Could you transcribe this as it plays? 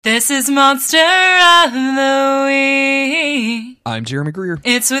This is Monster of the Week. I'm Jeremy Greer.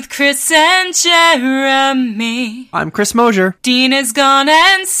 It's with Chris and Jeremy. I'm Chris Mosier. Dean is gone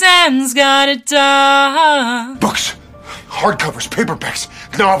and Sam's got a dog. Books, hardcovers, paperbacks,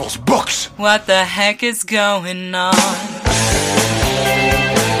 novels, books. What the heck is going on?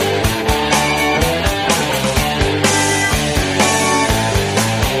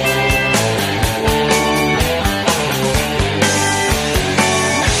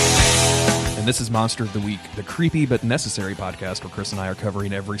 And this is Monster of the Week, the creepy but necessary podcast where Chris and I are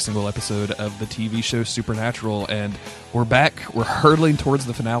covering every single episode of the TV show Supernatural. And we're back. We're hurtling towards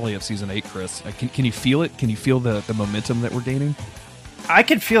the finale of Season 8, Chris. Can you feel it? Can you feel the momentum that we're gaining? I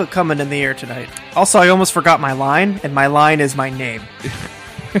can feel it coming in the air tonight. Also, I almost forgot my line, and my line is my name.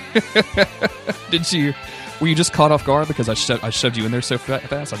 Did you? Were you just caught off guard because I shoved you in there so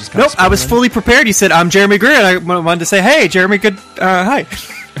fast? Nope, I was fully prepared. You said, I'm Jeremy Greer, and I wanted to say, hey, Jeremy, good, hi.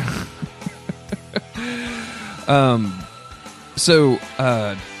 I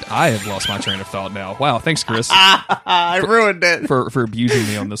have lost my train of thought now. Wow, thanks, Chris. I ruined it. For abusing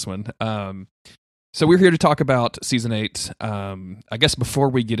me on this one. So we're here to talk about Season 8. I guess before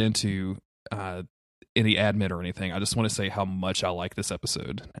we get into any admin or anything, I just want to say how much I like this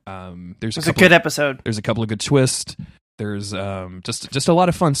episode. It's a good episode. There's a couple of good twists. There's just a lot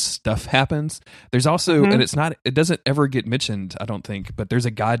of fun stuff happens. There's also, and it doesn't ever get mentioned, I don't think, but there's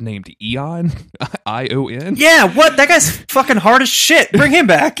a guy named Eon, I-O-N. Yeah, what? That guy's fucking hard as shit. Bring him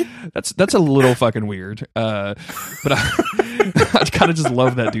back. That's a little fucking weird. But I kind of just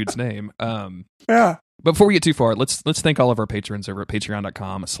love that dude's name. Yeah. But before we get too far, let's thank all of our patrons over at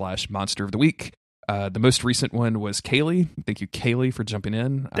patreon.com/monster of the week. The most recent one was Kaylee. Thank you, Kaylee, for jumping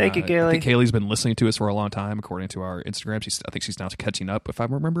in. Thank you, Kaylee. I think Kaylee's been listening to us for a long time, according to our Instagram. I think she's now catching up, if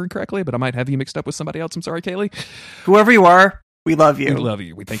I'm remembering correctly, but I might have you mixed up with somebody else. I'm sorry, Kaylee. Whoever you are, we love you. We love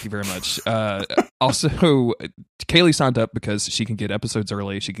you. We thank you very much. Also, Kaylee signed up because she can get episodes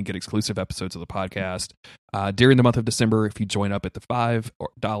early. She can get exclusive episodes of the podcast. During the month of December, if you join up at the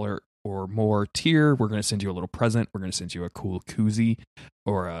 $5 or more tier, we're going to send you a little present. We're going to send you a cool koozie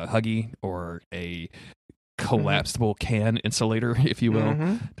or a Huggy or a collapsible can insulator, if you will,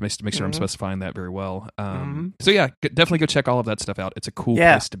 to make sure I'm specifying that very well. So yeah, definitely go check all of that stuff out. It's a cool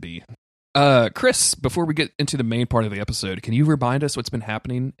place to be. Chris, before we get into the main part of the episode, can you remind us what's been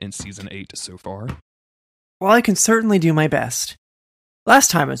happening in Season 8 so far? Well, I can certainly do my best.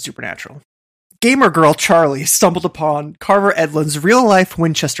 Last time on Supernatural, gamer girl Charlie stumbled upon Carver Edlund's real-life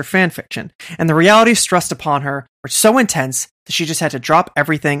Winchester fanfiction, and the realities thrust upon her were so intense that she just had to drop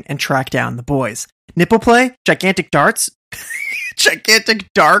everything and track down the boys. Nipple play? Gigantic darts? Gigantic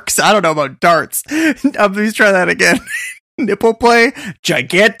darks? I don't know about darts. Please try that again. Nipple play?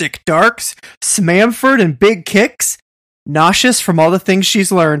 Gigantic darks? Smamford and big kicks? Nauseous from all the things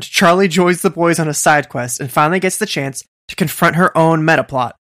she's learned, Charlie joins the boys on a side quest and finally gets the chance to confront her own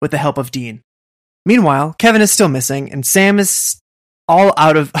metaplot with the help of Dean. Meanwhile, Kevin is still missing, and Sam is all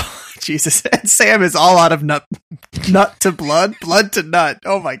out of... Jesus. And Sam is all out of nut to blood to nut.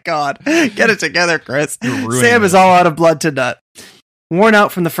 Oh my God. Get it together, Chris. Sam is all out of blood to nut. Worn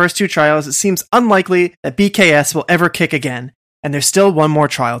out from the first two trials, it seems unlikely that BKS will ever kick again, and there's still one more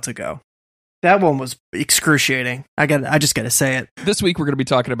trial to go. That one was excruciating. I just gotta say it. This week we're going to be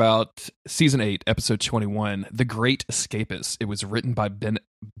talking about Season 8, Episode 21, The Great Escapist. It was written by Ben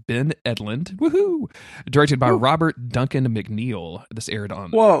Edlund. Woohoo! Directed by Robert Duncan McNeil. This aired on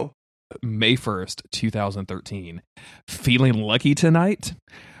May 1st, 2013. Feeling lucky tonight?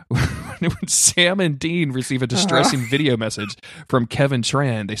 When Sam and Dean receive a distressing video message from Kevin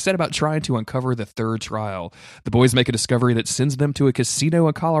Tran, they set about trying to uncover the third trial. The boys make a discovery that sends them to a casino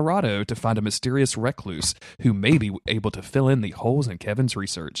in Colorado to find a mysterious recluse who may be able to fill in the holes in Kevin's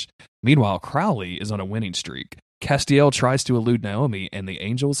research. Meanwhile, Crowley is on a winning streak. Castiel tries to elude Naomi, and the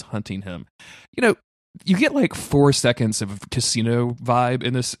Angels hunting him. You know, you get like 4 seconds of casino vibe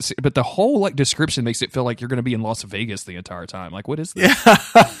in this, but the whole like description makes it feel like you're going to be in Las Vegas the entire time. Like, what is this?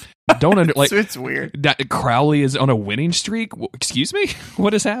 Yeah. It's weird. That Crowley is on a winning streak. Excuse me,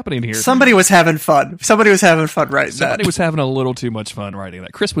 what is happening here? Somebody was having fun. Somebody was having a little too much fun writing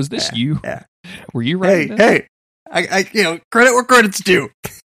that. Chris, was this you? Yeah. Were you writing? Hey, I credit where credit's due.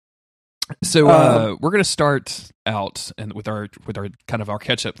 So we're going to start out and with our kind of our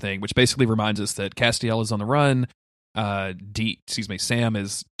catch up thing, which basically reminds us that Castiel is on the run. Sam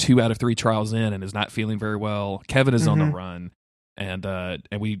is 2 out of 3 trials in and is not feeling very well. Kevin is on the run, and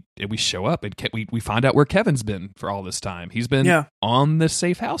we show up and we find out where Kevin's been for all this time. He's been on the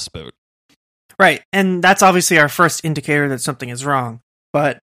safe house boat, right? And that's obviously our first indicator that something is wrong.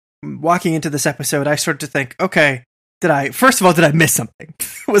 But walking into this episode, I started to think, okay, first of all, did I miss something?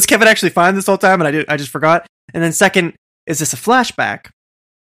 Was Kevin actually fine this whole time and I just forgot? And then second, is this a flashback?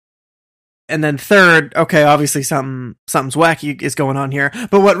 And then third, okay, obviously something's wacky is going on here.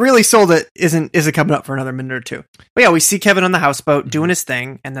 But what really sold it isn't coming up for another minute or two. But yeah, we see Kevin on the houseboat doing his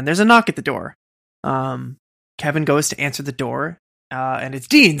thing, and then there's a knock at the door. Kevin goes to answer the door, and it's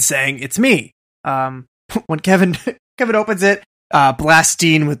Dean saying, "It's me." When Kevin opens it, blasts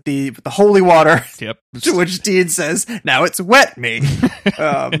Dean with the holy water. Yep. To which Dean says, "Now it's wet me."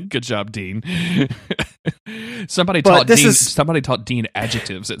 Good job, Dean. Somebody taught Dean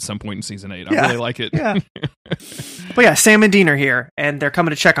adjectives at some point in season 8. I really like it. Yeah. But yeah, Sam and Dean are here, and they're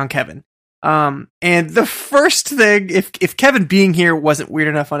coming to check on Kevin. And the first thing, if Kevin being here wasn't weird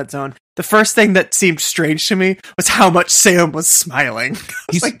enough on its own, the first thing that seemed strange to me was how much Sam was smiling.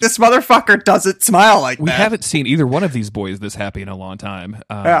 He's like, this motherfucker doesn't smile like that. We haven't seen either one of these boys this happy in a long time.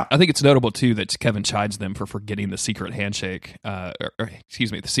 I think it's notable too that Kevin chides them for forgetting the secret handshake, the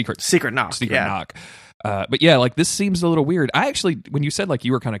secret knock. But yeah, like this seems a little weird. I actually, when you said like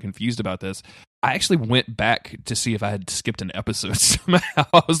you were kind of confused about this, I actually went back to see if I had skipped an episode somehow.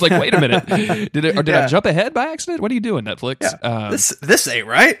 I was like, wait a minute, did I jump ahead by accident? What are you doing, Netflix? Yeah. This ain't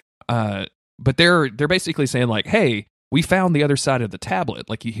right. But they're basically saying like, hey, we found the other side of the tablet.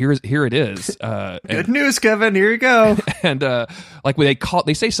 Like here it is. Good news, Kevin. Here you go. And like when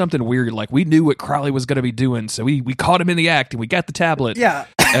they say something weird, like we knew what Crowley was going to be doing, so we caught him in the act and we got the tablet. Yeah.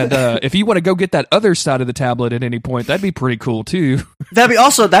 And if you want to go get that other side of the tablet at any point, that'd be pretty cool too. That'd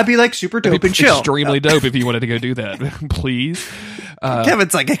be like super dope and chill. Extremely dope if you wanted to go do that, please.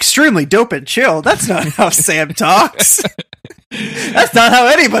 Kevin's like extremely dope and chill. That's not how Sam talks. That's not how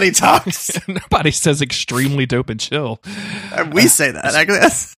anybody talks. Nobody says extremely dope and chill. We say that, I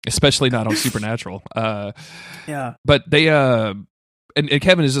guess. Especially not on Supernatural. Yeah. But they, and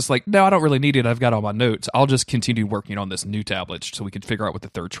Kevin is just like, no, I don't really need it. I've got all my notes. I'll just continue working on this new tablet so we can figure out what the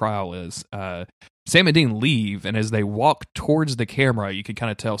third trial is. Sam and Dean leave, and as they walk towards the camera, you can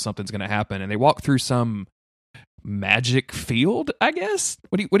kind of tell something's going to happen. And they walk through some magic field, I guess.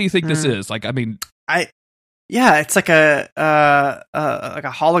 What do you think this is? Like, I mean, yeah, it's like a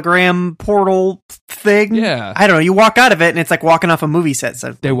hologram portal thing. Yeah. I don't know. You walk out of it, and it's like walking off a movie set.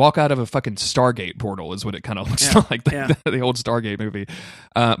 So they walk out of a fucking Stargate portal is what it kind of looks like, the old Stargate movie.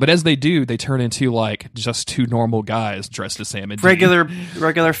 But as they do, they turn into like just two normal guys dressed as Sam and Dean.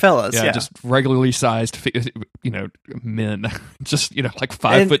 Regular fellas. Yeah, just regularly sized, men. Just, like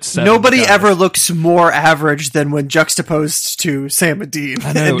 5'7". Nobody guys. ever looks more average than when juxtaposed to Sam and Dean.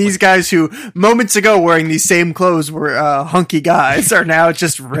 I know. And these guys who moments ago wearing these same clothes were hunky guys are now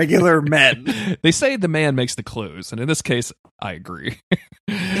just regular men. They say the man makes the clothes, and in this case, I agree.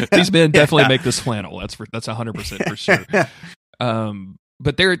 These men definitely make this flannel. That's 100% for sure.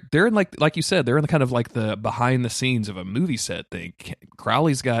 But they're in like you said, they're in kind of like the behind the scenes of a movie set thing.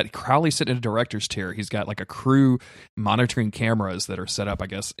 Crowley's sitting in a director's chair. He's got like a crew monitoring cameras that are set up, I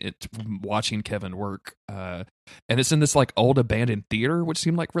guess, watching Kevin work. And it's in this like old abandoned theater, which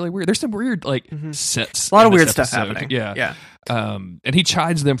seemed like really weird. There's some weird like sets. A lot of weird stuff happening. Yeah. And he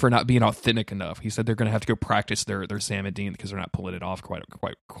chides them for not being authentic enough. He said they're going to have to go practice their Sam and Dean because they're not pulling it off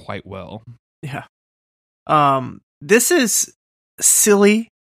quite well. Yeah. This is silly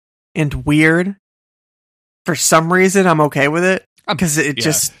and weird. For some reason, I'm okay with it because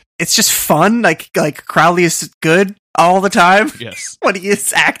it's just fun. Like Crowley is good all the time. Yes, when he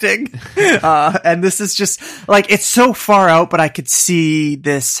is acting, and this is just like it's so far out, but I could see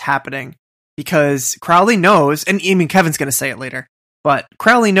this happening because Crowley knows, and I mean Kevin's going to say it later, but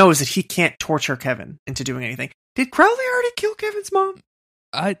Crowley knows that he can't torture Kevin into doing anything. Did Crowley already kill Kevin's mom?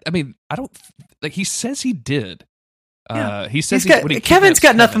 I mean, I don't like. He says he did. Yeah. He says Kevin's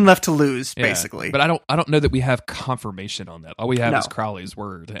got nothing left to lose, basically. But I don't know that we have confirmation on that. All we have is Crowley's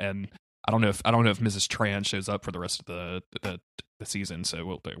word, and I don't know if Mrs. Tran shows up for the rest of the season. So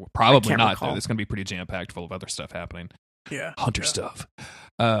we'll probably not. Though. It's going to be pretty jam packed, full of other stuff happening. Yeah, Hunter stuff.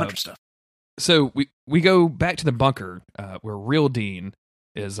 So we go back to the bunker where real Dean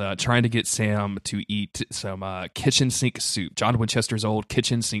is trying to get Sam to eat some kitchen sink soup, John Winchester's old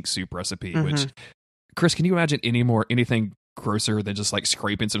kitchen sink soup recipe, which. Chris, can you imagine anything grosser than just like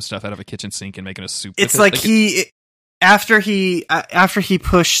scraping some stuff out of a kitchen sink and making a soup? It's like after he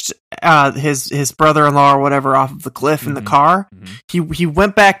pushed his brother-in-law or whatever off of the cliff in the car, he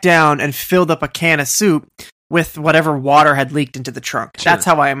went back down and filled up a can of soup with whatever water had leaked into the trunk. Sure. That's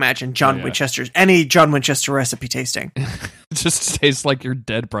how I imagine any John Winchester recipe tasting. It just tastes like your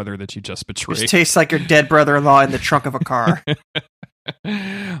dead brother that you just betrayed. Just tastes like your dead brother-in-law in the trunk of a car.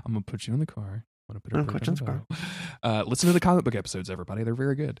 I'm gonna put you in the car. Listen to the comic book episodes, everybody. They're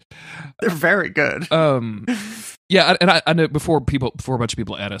very good. They're very good. Yeah, and I know before a bunch of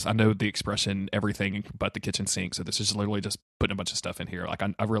people at us, I know the expression "everything but the kitchen sink." So this is literally just putting a bunch of stuff in here. Like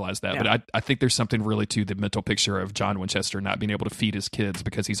I realize that, but I think there's something really to the mental picture of John Winchester not being able to feed his kids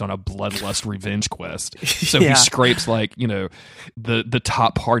because he's on a bloodlust revenge quest. So he scrapes the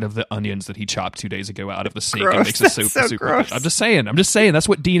top part of the onions that he chopped 2 days ago out of the sink and makes a soup. So gross. I'm just saying that's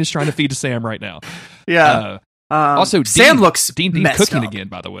what Dean is trying to feed to Sam right now. Yeah. Also, Sam looks Dean cooking up again,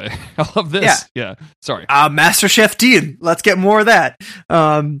 by the way. I love this. Yeah. Sorry. Master Chef Dean. Let's get more of that.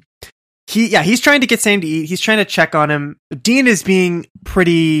 He's trying to get Sam to eat. He's trying to check on him. Dean is being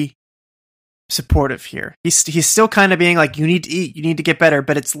pretty supportive here. He's still kind of being like, you need to eat, you need to get better,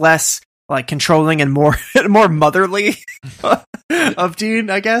 but it's less like controlling and more motherly of Dean,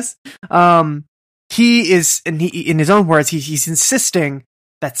 I guess. He is, in his own words, he's insisting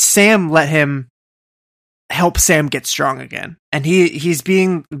that Sam let him help Sam get strong again. And he's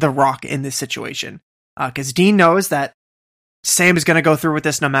being the rock in this situation. Because Dean knows that Sam is going to go through with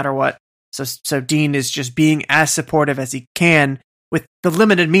this no matter what. So Dean is just being as supportive as he can with the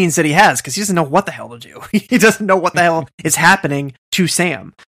limited means that he has, because he doesn't know what the hell to do. He doesn't know what the hell is happening to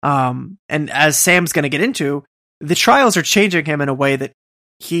Sam. And as Sam's going to get into, the trials are changing him in a way that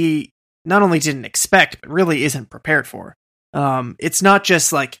he not only didn't expect, but really isn't prepared for. It's not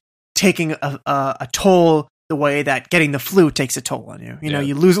just like taking a toll the way that getting the flu takes a toll on you. You know,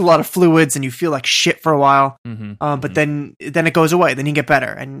 you lose a lot of fluids and you feel like shit for a while. But then it goes away. Then you get better,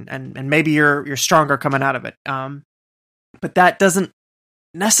 and maybe you're stronger coming out of it. But that doesn't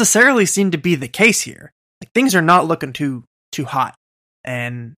necessarily seem to be the case here. Like, things are not looking too hot,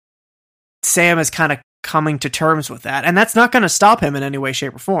 and Sam is kind of coming to terms with that. And that's not going to stop him in any way,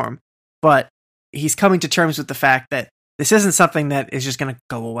 shape, or form. But he's coming to terms with the fact that this isn't something that is just going to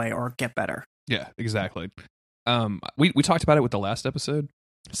go away or get better. Yeah, exactly. We talked about it with the last episode.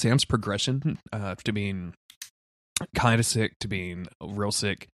 Sam's progression to being kind of sick, to being real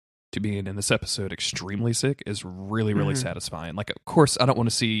sick, to being in this episode extremely sick is really, really satisfying. Like, of course, I don't want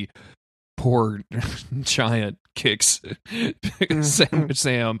to see poor giant kicks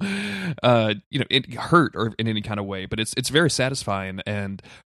Sam it hurt or in any kind of way, but it's very satisfying. And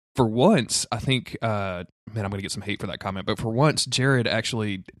for once, I think, man, I'm going to get some hate for that comment, but for once, Jared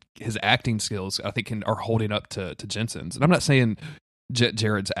actually, his acting skills, I think, are holding up to Jensen's. And I'm not saying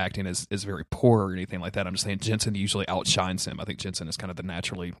Jared's acting is very poor or anything like that. I'm just saying Jensen usually outshines him. I think Jensen is kind of the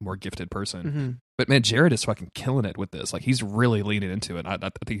naturally more gifted person. But man, Jared is fucking killing it with this. Like, he's really leaning into it. I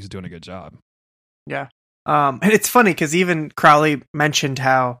think he's doing a good job. Yeah. And it's funny because even Crowley mentioned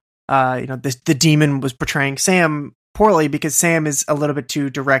how, the demon was portraying Sam poorly because Sam is a little bit too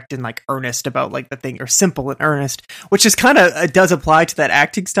direct and like earnest about like the thing, or simple and earnest, which is kind of, it does apply to that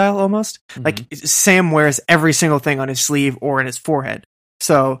acting style almost. Like, Sam wears every single thing on his sleeve or in his forehead.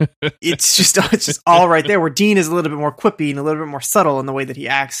 So it's just all right there, where Dean is a little bit more quippy and a little bit more subtle in the way that he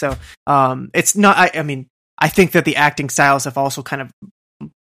acts. So it's not, I think that the acting styles have also kind of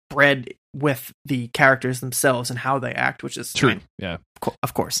bred with the characters themselves and how they act, which is true. Yeah,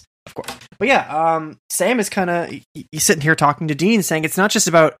 of course. But yeah, Sam is kind of, he's sitting here talking to Dean, saying it's not just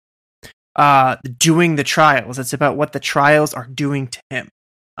about doing the trials, it's about what the trials are doing to him.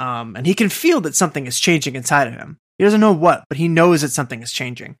 And he can feel that something is changing inside of him. He doesn't know what, but he knows that something is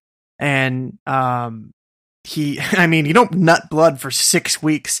changing. And you don't nut blood for 6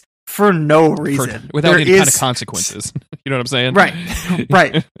 weeks for no reason. Without any kind of consequences. You know what I'm saying? Right.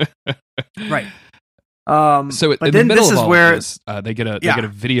 So in the middle of all of this, they get a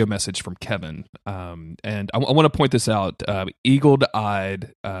video message from Kevin, and I want to point this out.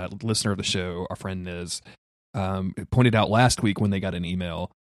 Eagle-eyed listener of the show, our friend Niz, pointed out last week when they got an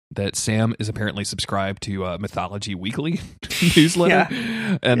email that Sam is apparently subscribed to Mythology Weekly newsletter,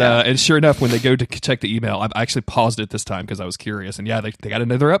 and sure enough, when they go to check the email, I actually paused it this time because I was curious, and they got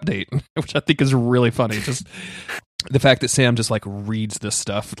another update, which I think is really funny. Just the fact that Sam just like reads this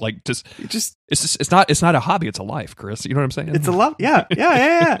stuff, like it's not a hobby, it's a life, Chris. You know what I'm saying? It's a lot. Yeah.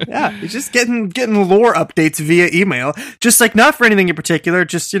 It's just getting lore updates via email. Just like, not for anything in particular.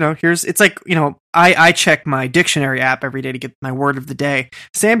 Just, it's like, I check my dictionary app every day to get my word of the day.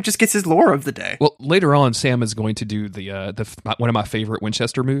 Sam just gets his lore of the day. Well, later on, Sam is going to do the one of my favorite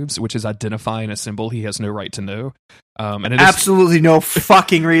Winchester moves, which is identifying a symbol he has no right to know. And it absolutely no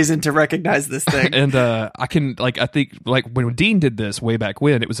fucking reason to recognize this thing. And I think when Dean did this way back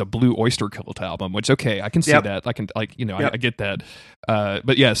when, it was a Blue Oyster Cult album, which, okay, I can see that. I can, I get that.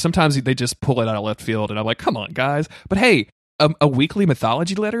 But yeah, sometimes they just pull it out of left field, and I'm like, come on, guys. But hey, a weekly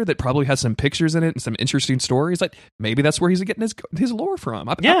mythology letter that probably has some pictures in it and some interesting stories. Like, maybe that's where he's getting his lore from.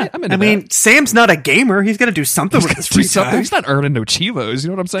 I'm into that. Sam's not a gamer. He's going to do something with his free time. He's not earning no chivos. You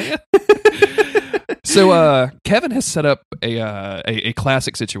know what I'm saying? So Kevin has set up a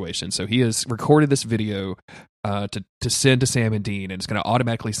classic situation. So he has recorded this video to send to Sam and Dean, and it's going to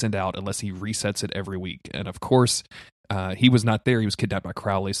automatically send out unless he resets it every week. And of course, he was not there. He was kidnapped by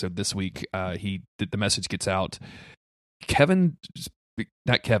Crowley. So this week, the message gets out.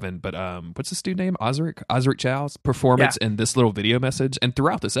 Not Kevin, but what's this dude name? Osric Chow's performance in this little video message, and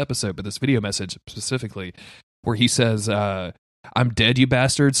throughout this episode, but this video message specifically, where he says, "I'm dead, you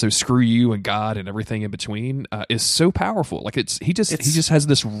bastards, so screw you and God and everything in between," is so powerful. Like he just has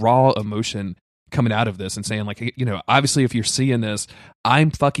this raw emotion coming out of this and saying, like, obviously if you're seeing this,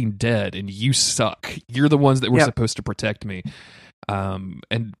 I'm fucking dead and you suck. You're the ones that were supposed to protect me.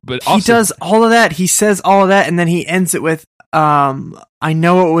 But also, he does all of that. He says all of that, and then he ends it with, I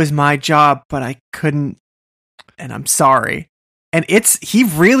know it was my job, but I couldn't, and I'm sorry. And he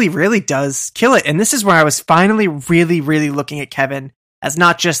really, really does kill it. And this is where I was finally really, really looking at Kevin as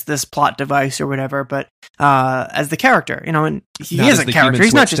not just this plot device or whatever, but as the character, and he is a character.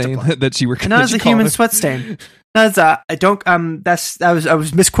 He's not just a plot. That you were not as a human sweat stain. That's I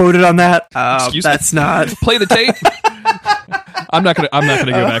was misquoted on that. That's not play the tape. I'm not gonna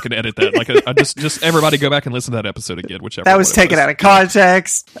go back and edit that. Like, I just everybody go back and listen to that episode again, whichever. That was taken out of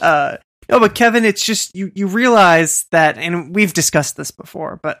context. No, but Kevin, it's just you realize that, and we've discussed this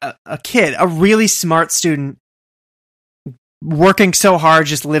before, but a kid, a really smart student, working so hard,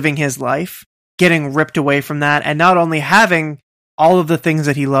 just living his life, getting ripped away from that, and not only having all of the things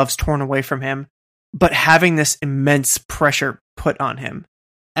that he loves torn away from him, but having this immense pressure put on him.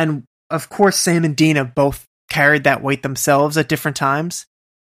 And of course, Sam and Dean have both carried that weight themselves at different times.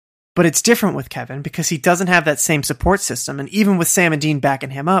 But it's different with Kevin because he doesn't have that same support system. And even with Sam and Dean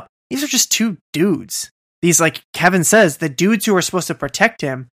backing him up, these are just two dudes. These, like Kevin says, the dudes who are supposed to protect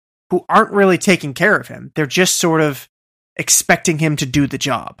him, who aren't really taking care of him. They're just sort of expecting him to do the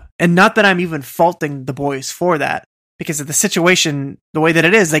job. And not that I'm even faulting the boys for that, because of the situation, the way that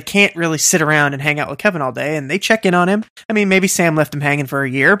it is, they can't really sit around and hang out with Kevin all day, and they check in on him. I mean, maybe Sam left him hanging for a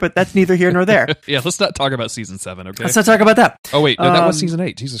year, but that's neither here nor there. Yeah, let's not talk about season 7, okay? Let's not talk about that. Oh wait, no, that was season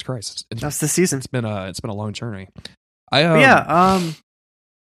 8. Jesus Christ, that's the season. It's been a long journey. That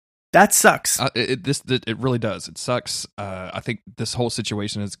sucks. It really does. It sucks. I think this whole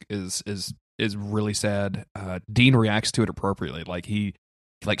situation is really sad. Dean reacts to it appropriately. Like he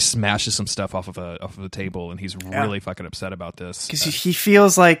smashes some stuff off of the table, and he's really fucking upset about this because he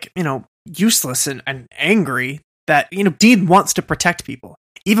feels like useless and angry that Dean wants to protect people,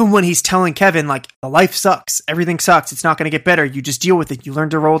 even when he's telling Kevin like the life sucks, everything sucks, it's not going to get better, you just deal with it, you learn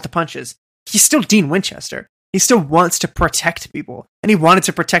to roll with the punches. He's still Dean Winchester. He still wants to protect people, and he wanted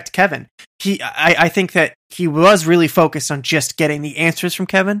to protect Kevin. I think that he was really focused on just getting the answers from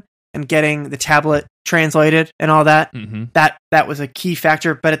Kevin and getting the tablet translated and all that. Mm-hmm. That was a key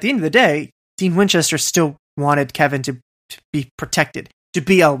factor. But at the end of the day, Dean Winchester still wanted Kevin to be protected, to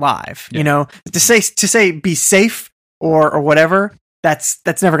be alive. Yeah. To say be safe or whatever. That's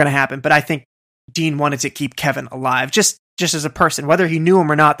never going to happen. But I think Dean wanted to keep Kevin alive, just as a person, whether he knew him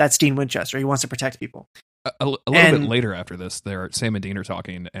or not. That's Dean Winchester. He wants to protect people. A little bit later after this, Sam and Dean are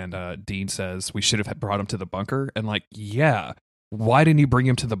talking, and Dean says we should have brought him to the bunker. And yeah. Why didn't you bring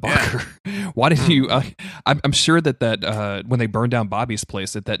him to the bunker? Why didn't you? I'm sure that when they burned down Bobby's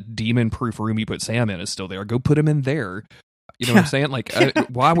place, that demon-proof room you put Sam in is still there. Go put him in there. You know what I'm saying? Like,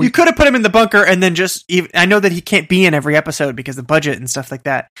 why would you could have put him in the bunker and then I know that he can't be in every episode because of budget and stuff like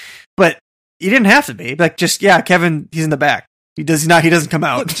that, but you didn't have to be. Like, Kevin, he's in the back. He doesn't come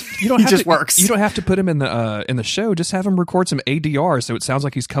out. He just works. You don't have to put him in the show. Just have him record some ADR so it sounds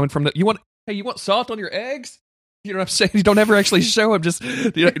like he's coming from the. You want salt on your eggs? You know what I'm saying? You don't ever actually show him. Just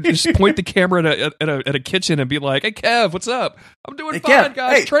point the camera at a kitchen and be like, "Hey, Kev, what's up? I'm doing fine,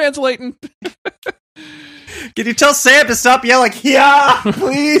 guys. Hey. Translating." Can you tell Sam to stop yelling? Yeah,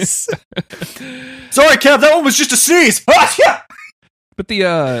 please. Sorry, Kev. That one was just a sneeze. But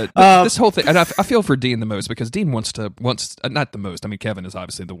this whole thing, and I feel for Dean the most because Dean wants not the most. I mean, Kevin is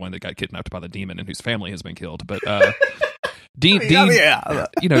obviously the one that got kidnapped by the demon and whose family has been killed, but. Dean,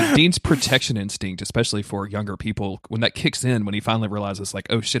 Dean's protection instinct, especially for younger people, when that kicks in, when he finally realizes, like,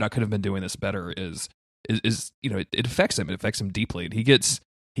 oh shit, I could have been doing this better, is it affects him. It affects him deeply. And he gets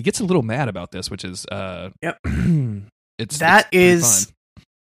a little mad about this, which is yep. That is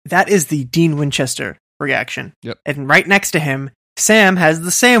the Dean Winchester reaction. Yep. And right next to him, Sam has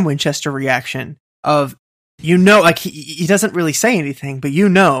the Sam Winchester reaction of like he doesn't really say anything, but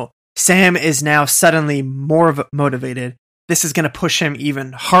Sam is now suddenly more motivated. This is going to push him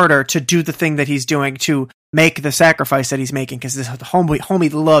even harder to do the thing that he's doing to make the sacrifice that he's making, because this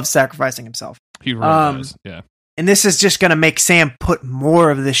homie loves sacrificing himself. He really does, yeah. And this is just going to make Sam put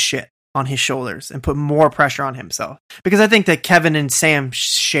more of this shit on his shoulders and put more pressure on himself. Because I think that Kevin and Sam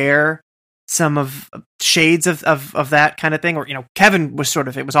share some of shades of that kind of thing. Or, Kevin was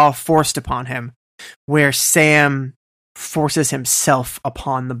it was all forced upon him, where Sam forces himself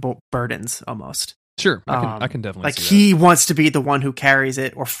upon the burdens almost. Sure, I can definitely see he wants to be the one who carries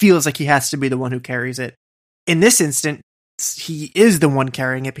it, or feels like he has to be the one who carries it. In this instant, he is the one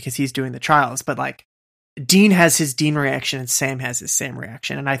carrying it because he's doing the trials. But Dean has his Dean reaction and Sam has his Sam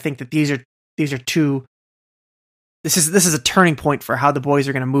reaction, and I think that these are two. This is a turning point for how the boys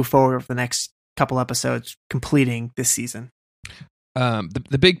are going to move forward over the next couple episodes, completing this season.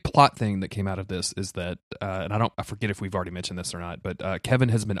 The big plot thing that came out of this is that, and I forget if we've already mentioned this or not, but Kevin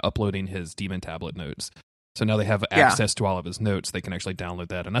has been uploading his demon tablet notes. So now they have access to all of his notes. They can actually download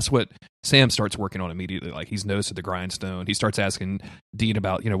that. And that's what Sam starts working on immediately. He's nose to the grindstone. He starts asking Dean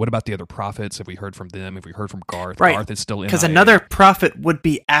about, what about the other prophets? Have we heard from them? Have we heard from Garth? Right. Garth is still in. Because another prophet would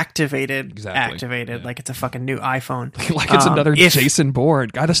be activated. Exactly. Yeah. Like it's a fucking new iPhone. It's another Jason Bourne.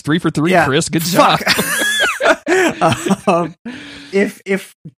 Got us 3 for 3, Chris. Good job.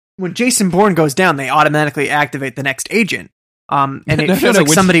 If when Jason Bourne goes down, they automatically activate the next agent. And it feels like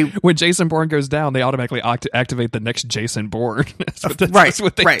somebody... When Jason Bourne goes down, they automatically activate the next Jason Bourne. That's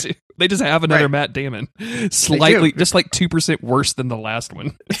what they do. They just have another Matt Damon. Slightly, just 2% worse than the last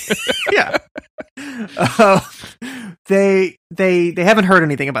one. Yeah. They haven't heard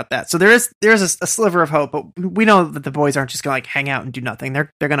anything about that. So there is a sliver of hope, but we know that the boys aren't just going to hang out and do nothing. They're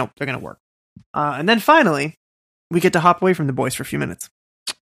gonna work. And then finally, we get to hop away from the boys for a few minutes.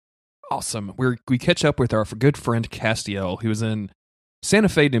 Awesome. We catch up with our good friend Castiel, who is in Santa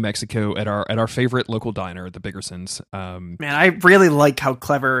Fe, New Mexico, at our favorite local diner, the Biggersons. Man, I really like how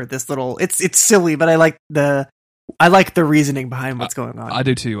clever this little. It's silly, but I like the reasoning behind what's going on. I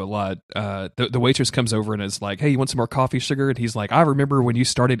do too, a lot. The waitress comes over and is like, "Hey, you want some more coffee, sugar?" And he's like, "I remember when you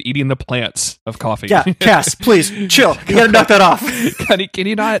started eating the plants of coffee." Yeah, Cass, please chill. You gotta knock that off. Can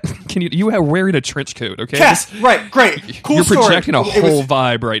you not? You are wearing a trench coat, okay? Cass, right, great, cool. You're projecting a whole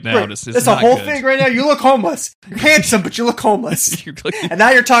vibe right now. Right. It's a whole thing right now. You look homeless. You're handsome, but you look homeless. And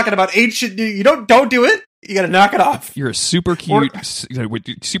now you're talking about ancient. You don't do it. You gotta knock it off. You're a super cute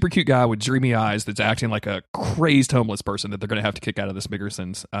guy with dreamy eyes that's acting like a crazed homeless person that they're gonna have to kick out of this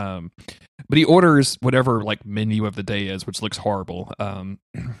Biggersons. But he orders whatever menu of the day is, which looks horrible.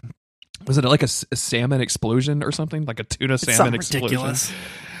 Was it like a salmon explosion or something? Like a tuna salmon explosion? Ridiculous.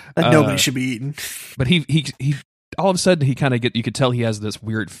 That nobody should be eating. But he all of a sudden he kind of you could tell he has this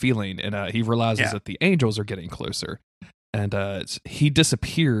weird feeling, and he realizes that the angels are getting closer. And he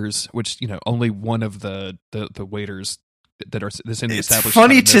disappears, which only one of the waiters that's in the establishment. It's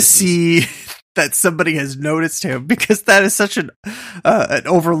funny to see that somebody has noticed him, because that is such an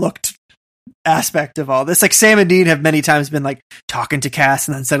overlooked aspect of all this. Sam and Dean have many times been talking to Cass,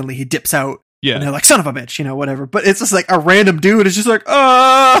 and then suddenly he dips out. Yeah, and they're like, "Son of a bitch," whatever. But it's just a random dude is just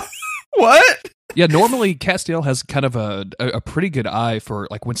what? Yeah, normally Castiel has kind of a pretty good eye for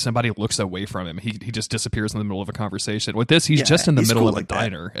when somebody looks away from him, he just disappears in the middle of a conversation. With this, he's just in the middle of a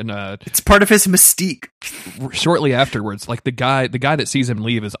diner, and it's part of his mystique. Shortly afterwards, the guy that sees him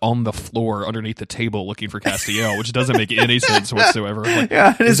leave is on the floor underneath the table looking for Castiel, which doesn't make any sense whatsoever.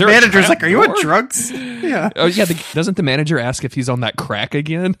 And his manager's like, "Are you on drugs?" Yeah. Oh yeah. Doesn't the manager ask if he's on that crack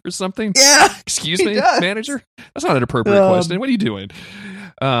again or something? Yeah. Excuse me, manager. That's not an appropriate question. What are you doing?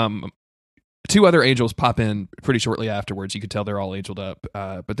 2 other angels pop in pretty shortly afterwards. You could tell they're all angeled up.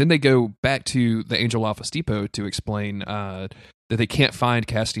 But then they go back to the Angel Office Depot to explain that they can't find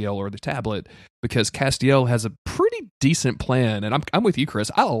Castiel or the tablet because Castiel has a pretty decent plan. And I'm with you,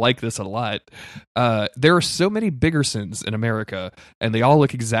 Chris. I like this a lot. There are so many Biggersons in America, and they all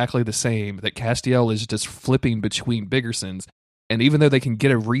look exactly the same, that Castiel is just flipping between Biggersons. And even though they can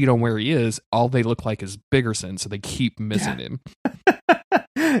get a read on where he is, all they look like is Biggerson, so they keep missing him.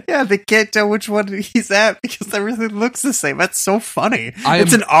 Yeah, they can't tell which one he's at because everything looks the same. That's so funny.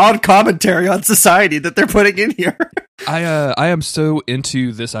 It's an odd commentary on society that they're putting in here. I am so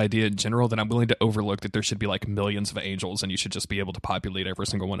into this idea in general that I'm willing to overlook that there should be millions of angels and you should just be able to populate every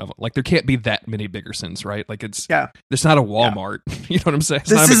single one of them. There can't be that many Biggersons, right? It's not a Walmart. Yeah. You know what I'm saying?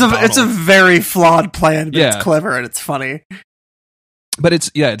 It's a very flawed plan, but it's clever and it's funny. But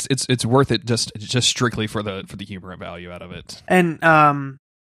it's worth it just strictly for the humor and value out of it. And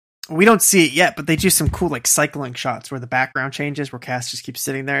we don't see it yet, but they do some cool cycling shots where the background changes, where Cass just keeps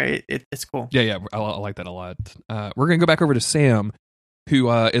sitting there. It's cool. Yeah, I like that a lot. We're gonna go back over to Sam, who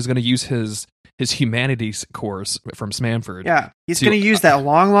is gonna use his his humanities course from Smamford. Yeah, he's going to use that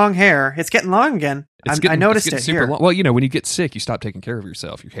long hair. It's getting long again. I noticed it here. Long. Well, when you get sick, you stop taking care of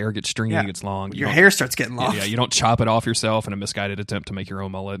yourself. Your hair gets stringy, it gets long. Your hair starts getting long. Yeah, you don't chop it off yourself in a misguided attempt to make your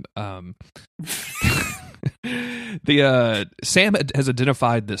own mullet. Sam has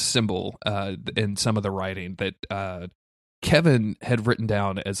identified this symbol in some of the writing that Kevin had written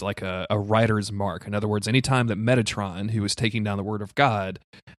down as like a writer's mark. In other words, anytime that Metatron, who is taking down the word of God,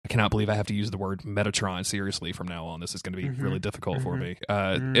 I cannot believe I have to use the word Metatron seriously from now on. This is going to be really difficult for me.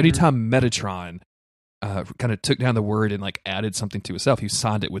 Anytime Metatron kind of took down the word and like added something to itself, he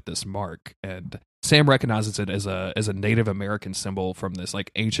signed it with this mark. And Sam recognizes it as a Native American symbol from this like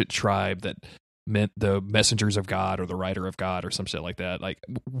ancient tribe that meant the messengers of God or the writer of God or some shit like that. Like,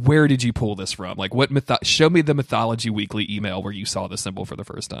 where did you pull this from? Like, show me the Mythology Weekly email where you saw the symbol for the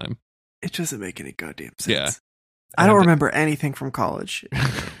first time. It doesn't make any goddamn sense. Yeah. I don't remember anything from college.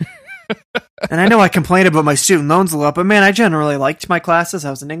 And I know I complained about my student loans a lot, but man, I generally liked my classes. I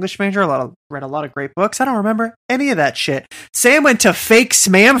was an English major, read a lot of great books. I don't remember any of that shit. Sam went to fake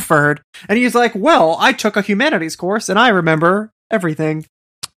Smamford, and he's like, well, I took a humanities course, and I remember everything.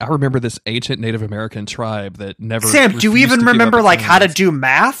 I remember this ancient Native American tribe that never. Sam, do you even remember like how to do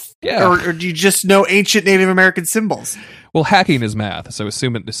math? Yeah, or do you just know ancient Native American symbols? Well, hacking is math, so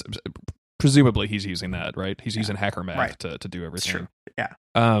presumably he's using that, right? He's using hacker math to do everything. True.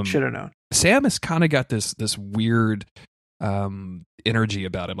 Yeah, should have known. Sam has kind of got this weird energy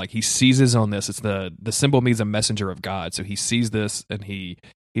about him. Like he seizes on this. It's the symbol means a messenger of God, so he sees this and he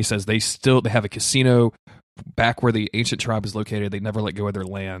says they have a casino back where the ancient tribe is located. They never let go of their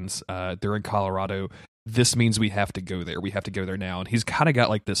lands. They're in Colorado. This means we have to go there. We have to go there now. And he's kind of got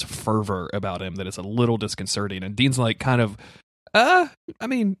like this fervor about him that is a little disconcerting. And Dean's like kind of, I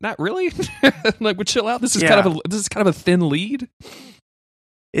mean, not really. Like, we chill out. This is kind of a thin lead.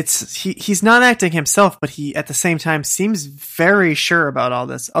 He's not acting himself, but he at the same time seems very sure about all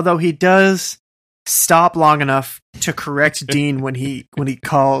this. Although he does stop long enough to correct Dean when he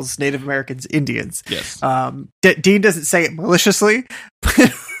calls Native Americans Indians. Yes. Dean doesn't say it maliciously,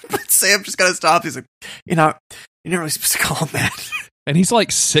 but Sam just kind of stops. He's like, you're not really supposed to call him that. And he's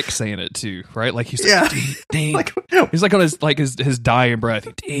like sick saying it too, right? Like he's like, Dean. Like, he's like on his dying breath.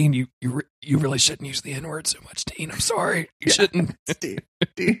 Dean, you really shouldn't use the N-word so much, Dean. I'm sorry. You shouldn't.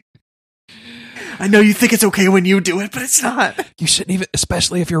 Dean. I know you think it's okay when you do it, but it's not. You shouldn't even,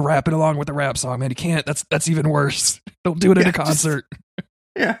 especially if you're rapping along with a rap song, man. You can't. That's even worse. Don't do it in a concert.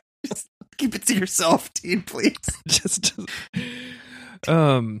 Just keep it to yourself, Dean, please.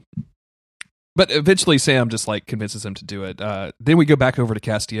 But eventually Sam just like convinces him to do it. Then we go back over to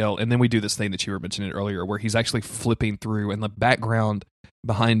Castiel, and then we do this thing that you were mentioning earlier where he's actually flipping through, and the background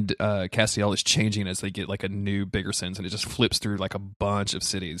behind Castiel is changing as they get like a new bigger sense, and it just flips through like a bunch of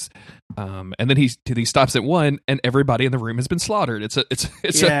cities. And then he stops at one, and everybody in the room has been slaughtered. It's a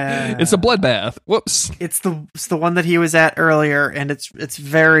bloodbath. Whoops. It's the one that he was at earlier, and it's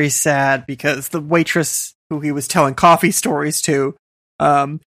very sad because the waitress who he was telling coffee stories to,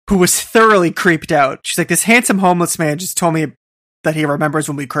 who was thoroughly creeped out. She's like, this handsome homeless man just told me that he remembers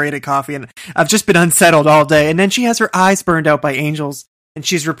when we created coffee, and I've just been unsettled all day. And then she has her eyes burned out by angels, and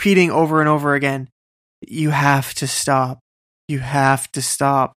she's repeating over and over again, you have to stop. You have to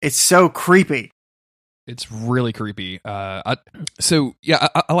stop. It's so creepy. It's really creepy. I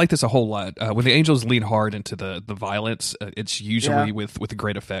like this a whole lot. When the angels lean hard into the violence, it's usually with a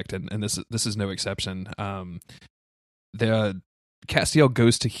great effect, and this is no exception. The Castiel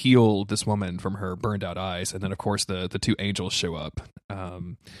goes to heal this woman from her burned out eyes, and then of course the two angels show up.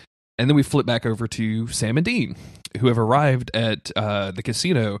 And then we flip back over to Sam and Dean, who have arrived at the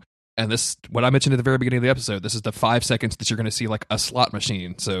casino. And this, what I mentioned at the very beginning of the episode, this is the 5 seconds that you're going to see like a slot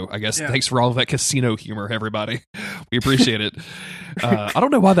machine. So I guess thanks for all of that casino humor, everybody. We appreciate it. I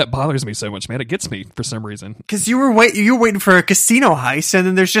don't know why that bothers me so much, man. It gets me for some reason. Because you were waiting for a casino heist, and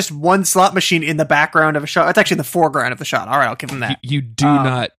then there's just one slot machine in the background of a shot. It's actually in the foreground of the shot. All right, I'll give him that. You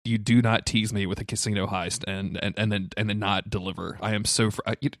do not tease me with a casino heist and then not deliver. I am so.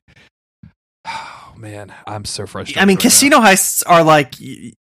 Oh man, I'm so frustrated. I mean, casino heists are like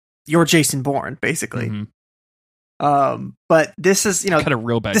you're Jason Bourne, basically. Mm-hmm. But this is, kind of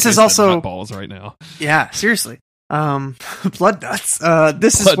real bad. This is also balls right now. Yeah, seriously. Blood nuts.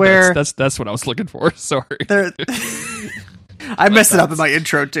 This blood is where nuts. That's what I was looking for. Sorry. I messed it up in my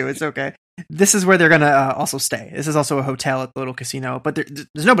intro too. It's okay. This is where they're gonna also stay. This is also a hotel at the little casino, but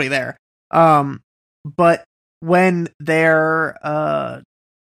there's nobody there. But when they're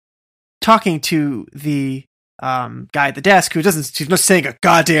talking to the guy at the desk he's not saying a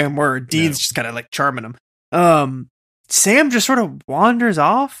goddamn word. Dean's just kind of like charming him. Sam just sort of wanders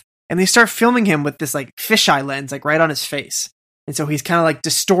off, and they start filming him with this like fisheye lens, like right on his face. And so he's kind of like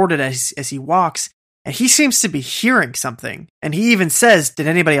distorted as he walks, and he seems to be hearing something. And he even says, "Did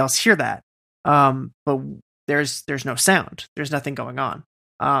anybody else hear that?" But there's no sound. There's nothing going on.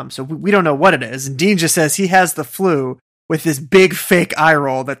 So we don't know what it is. And Dean just says he has the flu with this big fake eye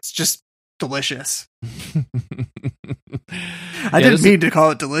roll that's just delicious. I didn't mean to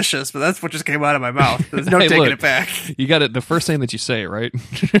call it delicious, but that's what just came out of my mouth. There's no taking it back. You got it the first thing that you say, right?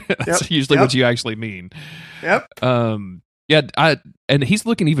 That's usually what you actually mean. Yep. Yeah, and he's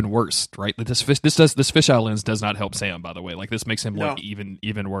looking even worse, right? This fisheye lens does not help Sam, by the way. Like, this makes him look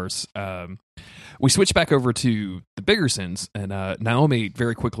even worse. We switch back over to the Biggersons, and Naomi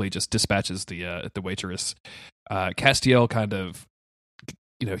very quickly just dispatches the waitress. Castiel kind of,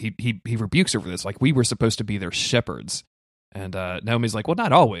 he rebukes her for this. Like, we were supposed to be their shepherds. And Naomi's like, well,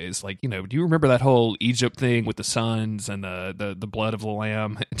 not always. Like, do you remember that whole Egypt thing with the sons and the blood of the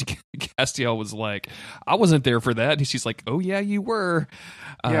lamb? And Castiel was like, I wasn't there for that. And she's like, oh, yeah, you were.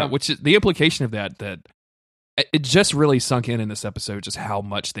 Which is the implication of that it just really sunk in this episode, just how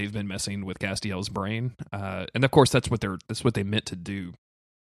much they've been messing with Castiel's brain. And of course, that's what they meant to do,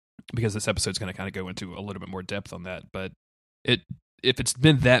 because this episode's going to kind of go into a little bit more depth on that. But if it's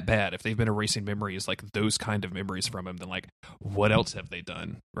been that bad, if they've been erasing memories, like those kind of memories from him, then like what else have they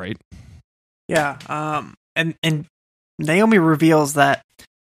done, right? Yeah. And Naomi reveals that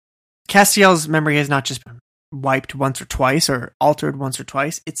Castiel's memory has not just been wiped once or twice or altered once or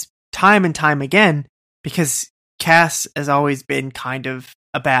twice. It's time and time again, because Cass has always been kind of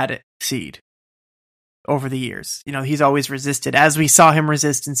a bad seed over the years. He's always resisted, as we saw him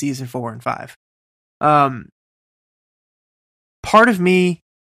resist in season 4 and 5. Part of me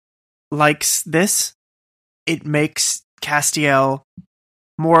likes this. It makes Castiel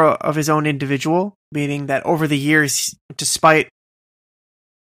more of his own individual, meaning that over the years, despite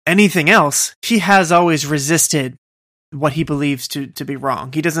anything else, he has always resisted what he believes to be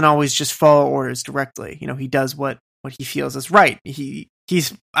wrong. He doesn't always just follow orders directly. He does what he feels is right.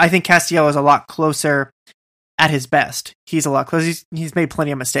 I think Castiel is a lot closer at his best. He's a lot closer. He's made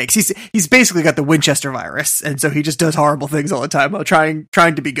plenty of mistakes. He's basically got the Winchester virus, and so he just does horrible things all the time while trying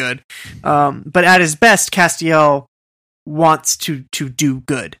to be good. But at his best, Castiel wants to do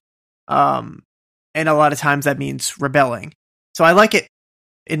good. And a lot of times that means rebelling. So I like it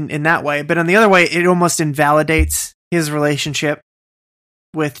in that way. But on the other way, it almost invalidates his relationship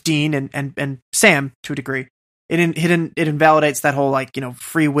with Dean and Sam to a degree. It invalidates that whole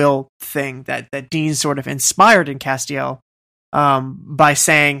free will thing that Dean sort of inspired in Castiel, by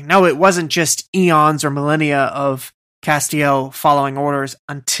saying, no, it wasn't just eons or millennia of Castiel following orders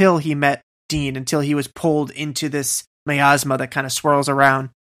until he met Dean, until he was pulled into this miasma that kind of swirls around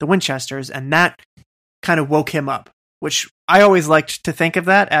the Winchesters, and that kind of woke him up. Which I always liked to think of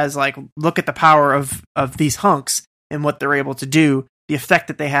that as like, look at the power of these hunks and what they're able to do, the effect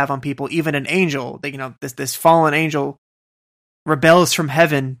that they have on people. Even an angel, this fallen angel rebels from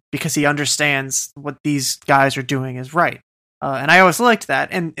heaven because he understands what these guys are doing is right. And I always liked that.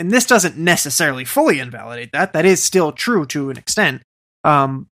 And this doesn't necessarily fully invalidate that. That is still true to an extent.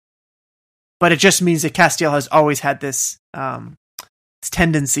 But it just means that Castiel has always had this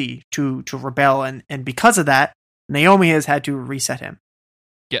tendency to rebel. And because of that, Naomi has had to reset him.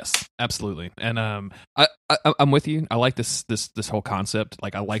 Yes, absolutely. And I'm with you. I like this whole concept.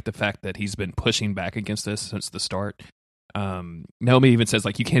 Like, I like the fact that he's been pushing back against this since the start. Naomi even says,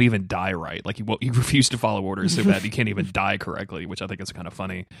 like, you can't even die right. Like, you refuse to follow orders so bad you can't even die correctly, which I think is kind of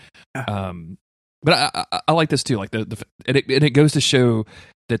funny. But I like this too. Like, it goes to show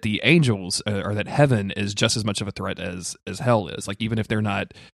that the angels, or that heaven, is just as much of a threat as hell is. Like, even if they're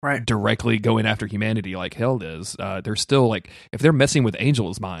not directly going after humanity like hell is, they're still, like, if they're messing with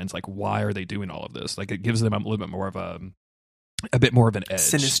angels' minds, like, why are they doing all of this? Like, it gives them a little bit more of a bit more of an edge,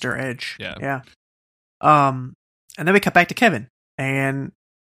 sinister edge. Yeah. And then we cut back to Kevin, and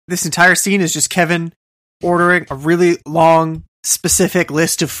this entire scene is just Kevin ordering a really long, specific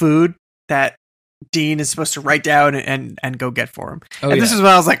list of food that Dean is supposed to write down and go get for him. This is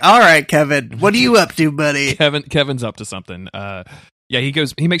when I was like, all right, Kevin, what are you up to, buddy? Kevin's up to something.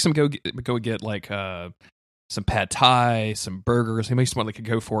 He makes him go get like some pad thai, some burgers. He makes him like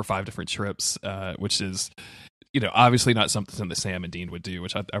go 4 or 5 different trips, which is, obviously not something that Sam and Dean would do,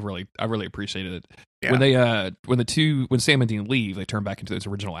 which I really appreciated it. Yeah. When Sam and Dean leave, they turn back into those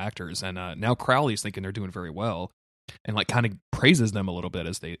original actors, and now Crowley's thinking they're doing very well, and like kind of praises them a little bit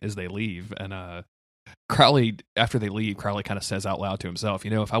as they leave. And Crowley, after they leave, Crowley kind of says out loud to himself,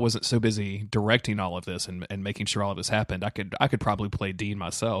 if I wasn't so busy directing all of this and making sure all of this happened, I could probably play Dean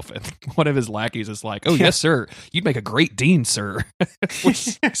myself. And one of his lackeys is like, "Oh yes, sir, you'd make a great Dean, sir."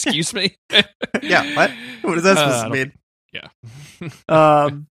 Which, excuse me. Yeah, what is that supposed to mean? Yeah.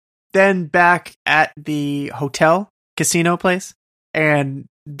 Then back at the hotel casino place, and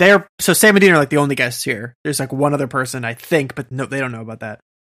so Sam and Dean are like the only guests here. There's like one other person, I think, but no, they don't know about that.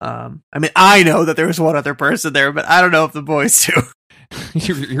 I mean, I know that there was one other person there, but I don't know if the boys do.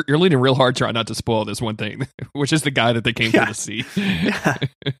 You're leaning real hard trying not to spoil this one thing, which is the guy that they came to see. Yeah.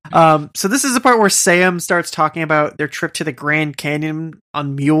 So this is the part where Sam starts talking about their trip to the Grand Canyon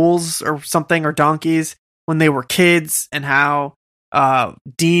on mules or something, or donkeys, when they were kids, and how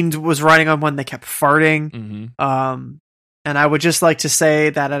Dean was riding on one, they kept farting. Mm-hmm. And I would just like to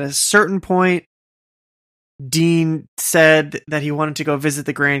say that at a certain point, Dean said that he wanted to go visit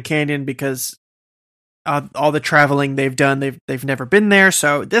the Grand Canyon because all the traveling they've done, they've never been there.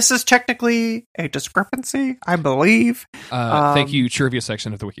 So this is technically a discrepancy, I believe. Thank you, trivia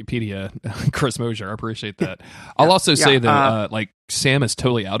section of the Wikipedia, Chris Mosier. I appreciate that. I'll also say that like Sam is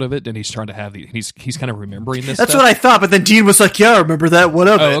totally out of it, and he's trying to have he's kind of remembering this. That's stuff. what I thought, but then Dean was like, "Yeah, I remember that. What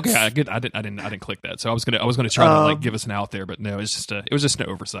of it?" Oh, okay, good. I didn't click that. So I was gonna try to like give us an out there, but no, it was just an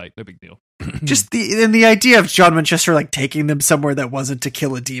oversight. No big deal. Just the idea of John Winchester like taking them somewhere that wasn't to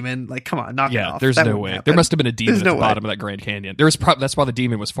kill a demon. Like, come on, knock it off. There's no way. There must have been a demon at the way. bottom of that Grand Canyon. There was that's why the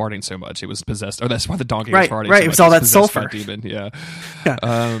demon was farting so much. It was possessed, or that's why the donkey was farting. Right, so it much. was all that sulfur. Demon, yeah.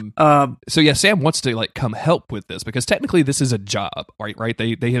 Yeah. So yeah, Sam wants to like come help with this because technically this is a job, right?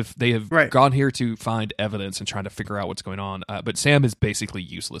 They have gone here to find evidence and trying to figure out what's going on. But Sam is basically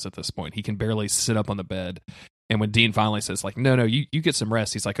useless at this point. He can barely sit up on the bed. And when Dean finally says like, no, you get some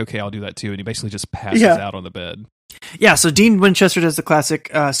rest, he's like, okay, I'll do that too. And he basically just passes out on the bed. Yeah, so Dean Winchester does the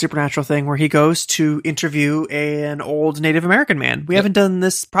classic supernatural thing where he goes to interview an old Native American man. We haven't done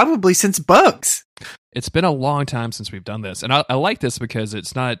this probably since Bugs. It's been a long time since we've done this. And I like this because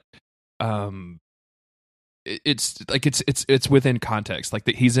it's not... it's like it's within context. Like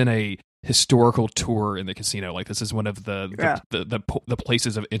he's in a historical tour in the casino. Like this is one of the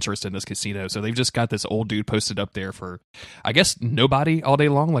places of interest in this casino. So they've just got this old dude posted up there for, I guess, nobody all day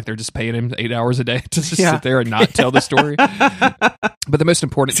long. Like they're just paying him 8 hours a day to just sit there and not tell the story. But the most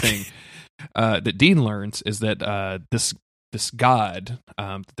important thing that Dean learns is that this god,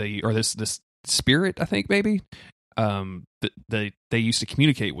 this spirit, I think maybe. That they used to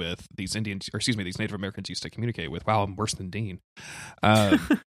communicate with these these Native Americans used to communicate with. Wow, I'm worse than Dean.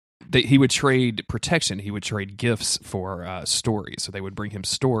 He would trade protection. He would trade gifts for stories. So they would bring him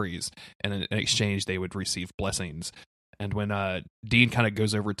stories, and in exchange, they would receive blessings. And when Dean kind of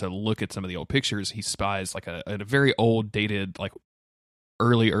goes over to look at some of the old pictures, he spies like a very old, dated, like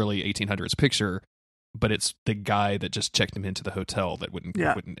early 1800s picture. But it's the guy that just checked him into the hotel that wouldn't.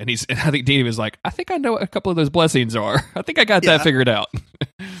 And I think Dean was like, I think I know what a couple of those blessings are. I think I got that figured out.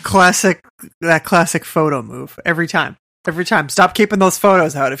 Classic photo move every time. Stop keeping those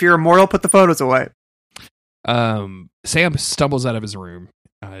photos out. If you're immortal, put the photos away. Sam stumbles out of his room.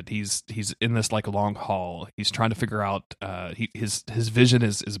 He's in this like long hall. He's trying to figure out. His vision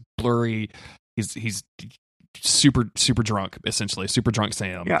is blurry. He's super drunk, essentially super drunk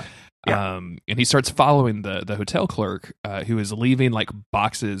Sam. Yeah. And he starts following the hotel clerk, who is leaving like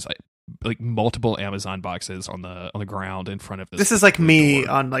boxes, like multiple Amazon boxes on the ground in front of this. This is like me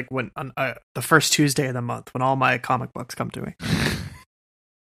door. On the first Tuesday of the month when all my comic books come to me.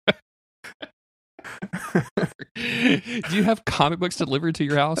 Do you have comic books delivered to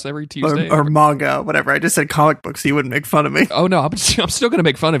your house every Tuesday? Or manga, whatever. I just said comic books so you wouldn't make fun of me. Oh no, I'm still going to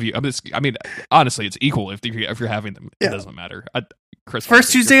make fun of you. I mean, honestly, it's equal if you're having them. It doesn't matter.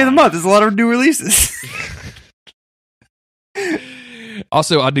 First Tuesday of the month. There's a lot of new releases.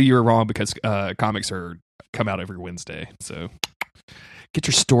 Also, I knew you were wrong because comics come out every Wednesday. So get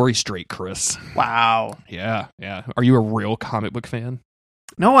your story straight, Chris. Wow. Yeah. Are you a real comic book fan?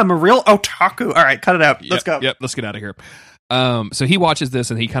 No, I'm a real otaku. All right, cut it out. Let's go. Yep, let's get out of here. So he watches this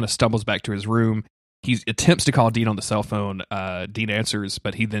and he kind of stumbles back to his room. He attempts to call Dean on the cell phone. Dean answers,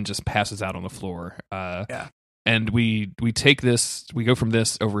 but he then just passes out on the floor. And we take this. We go from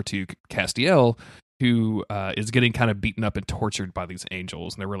this over to Castiel, who is getting kind of beaten up and tortured by these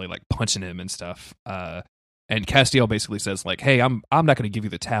angels, and they're really like punching him and stuff. And Castiel basically says like, "Hey, I'm not going to give you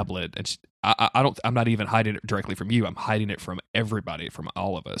the tablet, and I'm not even hiding it directly from you. I'm hiding it from everybody, from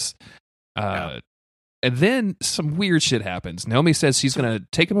all of us." And then some weird shit happens. Naomi says she's going to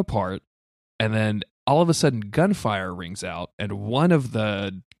take him apart, and then all of a sudden gunfire rings out, and one of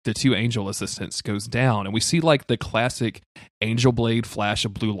the the two angel assistants goes down, and we see like the classic angel blade flash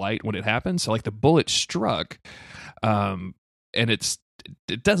of blue light when it happens. So like the bullet struck, and it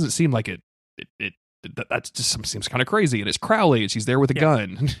doesn't seem like it that just seems kind of crazy. And it's Crowley, and she's there with a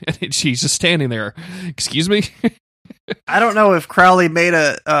gun, and she's just standing there. Excuse me. I don't know if Crowley made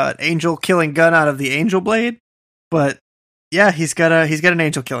a angel killing gun out of the angel blade, but yeah, he's got an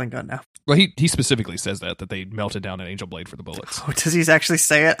angel killing gun now. Well, he specifically says that they melted down an angel blade for the bullets. Oh, does he actually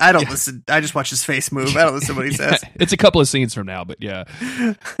say it? I don't listen. I just watch his face move. I don't listen to what he says. It's a couple of scenes from now, but yeah.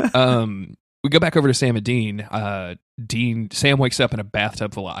 We go back over to Sam and Dean. Sam wakes up in a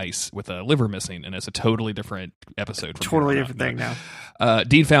bathtub full of ice with a liver missing, and it's a totally different episode. Totally different thing now.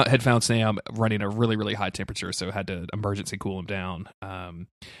 Dean had found Sam running a really, really high temperature, so had to emergency cool him down.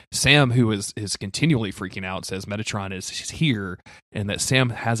 Sam, who is continually freaking out, says Metatron is here, and that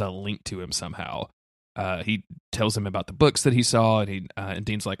Sam has a link to him somehow. He tells him about the books that he saw, and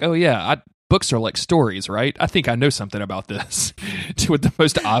Dean's like, "Oh yeah, books are like stories, right? I think I know something about this." With the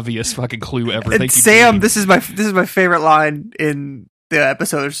most obvious fucking clue ever. And Sam, this is my favorite line in the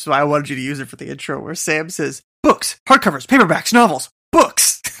episode, so I wanted you to use it for the intro, where Sam says, "Books, hardcovers, paperbacks, novels,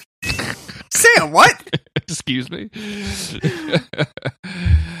 books." Sam, what? Excuse me.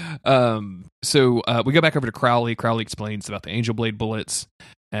 So we go back over to Crowley. Crowley explains about the angel blade bullets.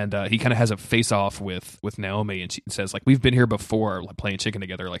 And he kind of has a face-off with Naomi, and she says, like, we've been here before, like, playing chicken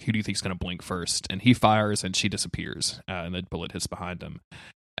together. Like, who do you think's going to blink first? And he fires, and she disappears, and the bullet hits behind him.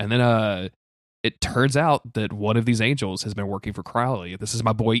 And then it turns out that one of these angels has been working for Crowley. This is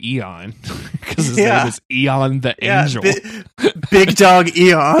my boy Eon, because his name is Eon the Angel. Big dog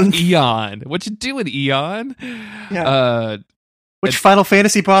Eon. Eon. What you doing, Eon? Yeah. Which Final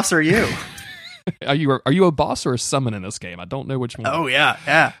Fantasy boss are you? Are you a boss or a summon in this game? I don't know which one. Oh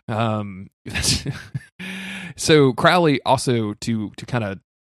yeah. So Crowley also to kind of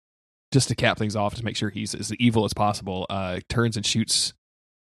just to cap things off to make sure he's as evil as possible, turns and shoots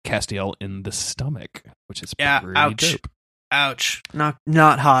Castiel in the stomach, which is pretty dope. Ouch.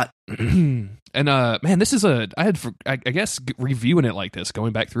 Not hot. And man, this is I guess reviewing it like this,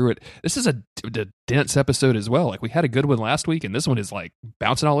 going back through it, this is a dense episode as well. Like we had a good one last week, and this one is like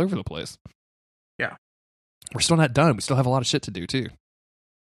bouncing all over the place. Yeah. We're still not done. We still have a lot of shit to do too.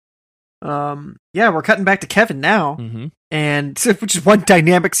 Yeah, we're cutting back to Kevin now. Mm-hmm. And which is one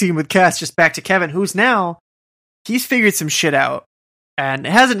dynamic scene with Cass, just back to Kevin, who's now he's figured some shit out and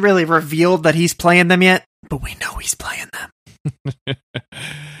hasn't really revealed that he's playing them yet, but we know he's playing them.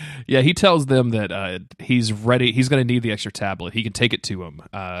 Yeah, he tells them that he's ready. He's going to need the extra tablet. He can take it to him,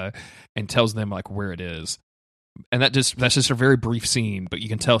 and tells them like where it is. And that's just a very brief scene, but you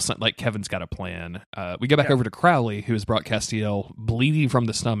can tell like Kevin's got a plan. We go back over to Crowley, who has brought Castiel bleeding from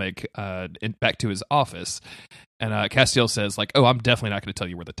the stomach back to his office. And Castiel says like, "Oh, I'm definitely not going to tell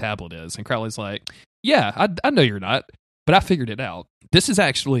you where the tablet is." And Crowley's like, "Yeah, I know you're not, but I figured it out." This is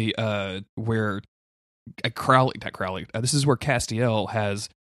actually where this is where Castiel has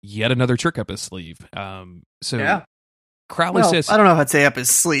yet another trick up his sleeve. Crowley says, I don't know if I'd say up his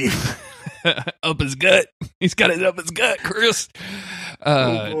sleeve. Up his gut. He's got it up his gut, Chris.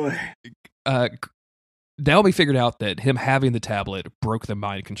 Oh boy. Naomi figured out that him having the tablet broke the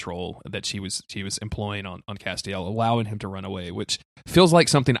mind control that she was employing on Castiel, allowing him to run away, which feels like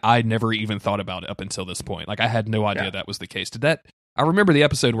something I'd never even thought about up until this point. Like I had no idea that was the case. I remember the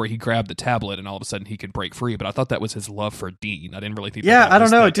episode where he grabbed the tablet and all of a sudden he could break free, but I thought that was his love for Dean. I didn't really think. Yeah, I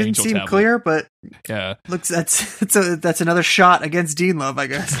don't know. It didn't seem clear, but yeah, looks that's another shot against Dean love, I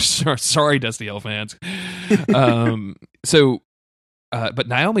guess. Sorry, Dusty L fans. But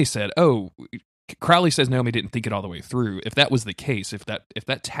Naomi said, "Oh." Crowley says Naomi didn't think it all the way through. If that was the case, if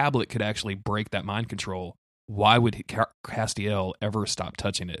that tablet could actually break that mind control, why would Castiel ever stop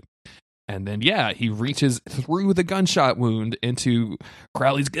touching it? And then, he reaches through the gunshot wound into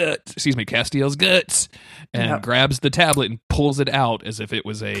Castiel's guts, and grabs the tablet and pulls it out as if it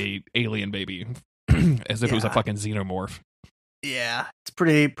was a alien baby, as if it was a fucking xenomorph. Yeah, it's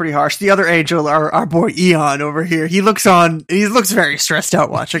pretty harsh. The other angel, our boy Eon over here, he looks very stressed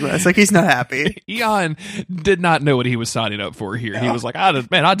out watching this. Like he's not happy. Eon did not know what he was signing up for here. No. He was like,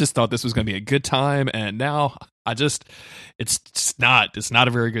 I just thought this was going to be a good time, and now it's not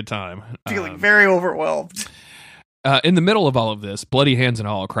a very good time. Feeling very overwhelmed. In the middle of all of this, bloody hands and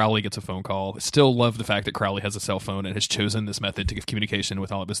all, Crowley gets a phone call. Still love the fact that Crowley has a cell phone and has chosen this method to give communication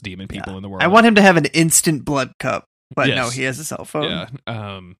with all of his demon people in the world. I want him to have an instant blood cup. But no, he has a cell phone.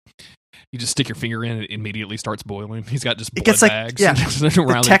 Yeah. You just stick your finger in, it immediately starts boiling. He's got just blood bags. Yeah.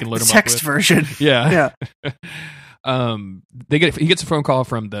 The text version. Yeah. He gets a phone call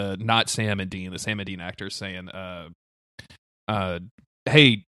from the not Sam and Dean, the Sam and Dean actors saying,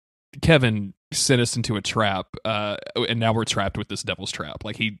 "Hey, Kevin sent us into a trap, and now we're trapped with this devil's trap.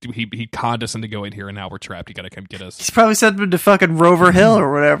 Like he conned us into going here, and now we're trapped. You got to come get us. He's probably sent him to fucking Rover Hill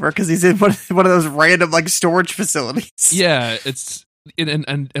or whatever because he's in one of those random like storage facilities. Yeah, it's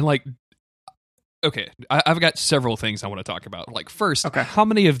and like. Okay, I've got several things I want to talk about. Like, first, how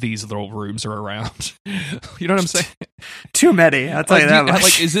many of these little rooms are around? You know what I'm saying? Too many. I'll tell you that much.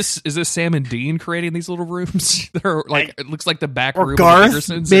 Like, is this Sam and Dean creating these little rooms? That are like, it looks like the back room Garth, of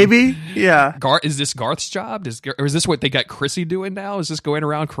the Dickersons. Maybe? Yeah. Is this Garth's job? Or is this what they got Chrissy doing now? Is this going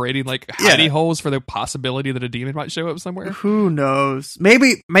around creating like hidey holes for the possibility that a demon might show up somewhere? Who knows?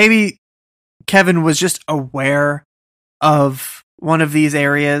 Maybe Kevin was just aware of one of these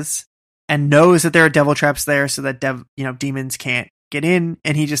areas and knows that there are devil traps there so that demons can't get in.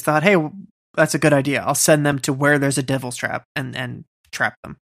 And he just thought, hey, that's a good idea. I'll send them to where there's a devil's trap and trap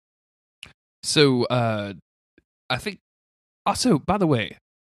them. So I think also, by the way,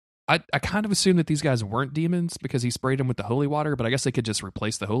 I kind of assumed that these guys weren't demons because he sprayed them with the holy water, but I guess they could just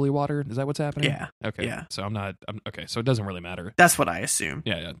replace the holy water. Is that what's happening? Yeah. Okay. Yeah. So I'm okay. So it doesn't really matter. That's what I assume.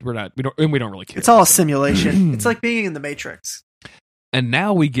 Yeah. We don't really care. It's all a simulation. It's like being in the Matrix. And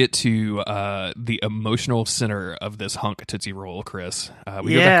now we get to the emotional center of this hunk Tootsie Roll, Chris.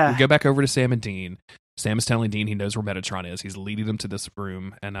 We go back over to Sam and Dean. Sam is telling Dean he knows where Metatron is. He's leading them to this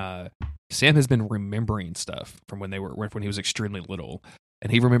room, and Sam has been remembering stuff from when he was extremely little, and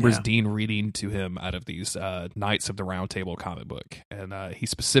he remembers Dean reading to him out of these Knights of the Round Table comic book, and he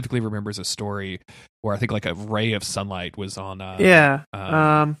specifically remembers a story where I think like a ray of sunlight was on.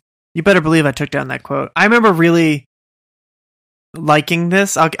 You better believe I took down that quote. I remember really liking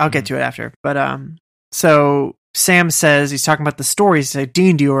this. I'll get to it after, but so Sam says he's talking about the stories. He's like,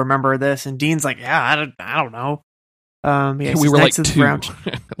 Dean, do you remember this? And Dean's like, yeah, I don't know. We were like 2. How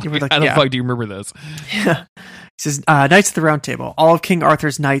the fuck do you remember this? Yeah, he says Knights of the Round Table, all of King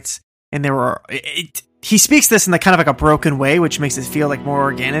Arthur's knights, and there were. He speaks this in like kind of like a broken way, which makes it feel like more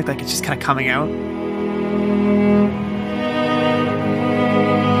organic, like it's just kind of coming out.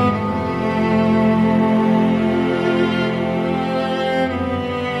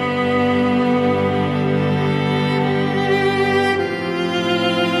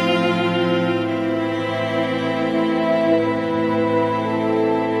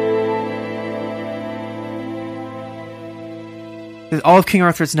 All of King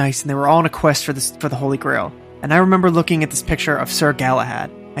Arthur's knights, and they were all on a quest for the Holy Grail. And I remember looking at this picture of Sir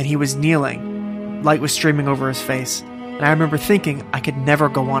Galahad, and he was kneeling. Light was streaming over his face. And I remember thinking I could never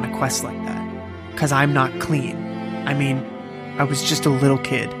go on a quest like that, because I'm not clean. I mean, I was just a little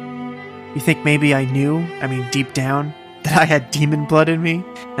kid. You think maybe I knew, deep down, that I had demon blood in me,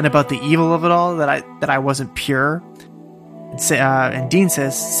 and about the evil of it all, that I wasn't pure? And Dean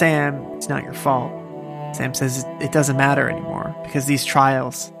says, Sam, it's not your fault. Sam says it doesn't matter anymore because these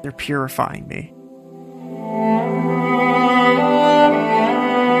trials, they're purifying me.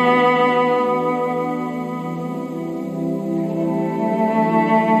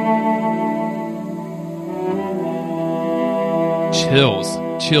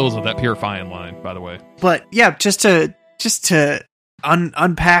 Chills of that purifying line, by the way. But yeah, just to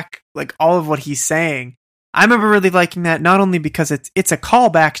unpack like all of what he's saying, I remember really liking that, not only because it's a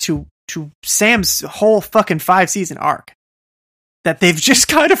callback to Sam's whole fucking 5-season arc that they've just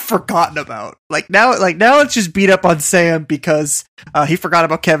kind of forgotten about. Like now it's just beat up on Sam because he forgot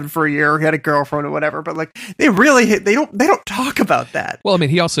about Kevin for a year, he had a girlfriend or whatever. But like they don't talk about that. Well, I mean,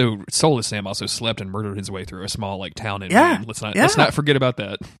 he also Soulless Sam also slept and murdered his way through a small like town in Maine. Let's not forget about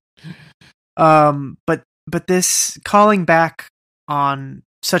that. But this calling back on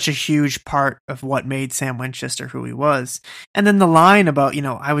such a huge part of what made Sam Winchester who he was. And then the line about,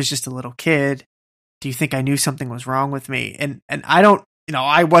 I was just a little kid. Do you think I knew something was wrong with me? And I don't,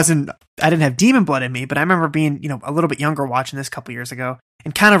 I didn't have demon blood in me, but I remember being, a little bit younger watching this a couple years ago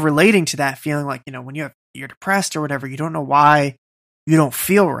and kind of relating to that feeling like, when you're depressed or whatever, you don't know why you don't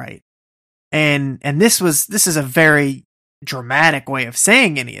feel right. And this is a very dramatic way of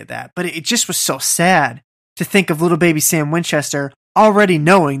saying any of that, but it just was so sad to think of little baby Sam Winchester already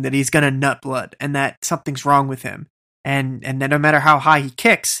knowing that he's going to nut blood and that something's wrong with him. And that no matter how high he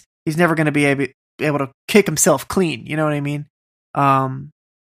kicks, he's never going to be able to kick himself clean. You know what I mean?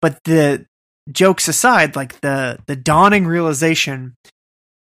 But the jokes aside, like the dawning realization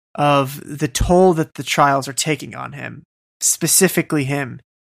of the toll that the trials are taking on him, specifically him,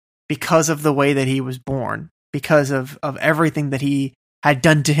 because of the way that he was born, because of everything that he had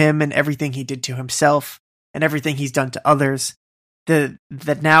done to him and everything he did to himself and everything he's done to others,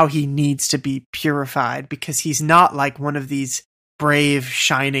 that now he needs to be purified because he's not like one of these brave,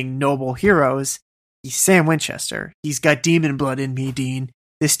 shining, noble heroes. He's Sam Winchester. He's got demon blood in me, Dean.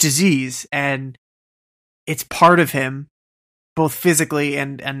 this disease, and it's part of him, both physically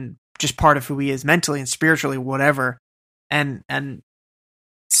and just part of who he is mentally and spiritually, whatever. And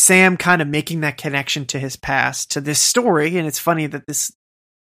Sam kind of making that connection to his past, to this story. And it's funny that this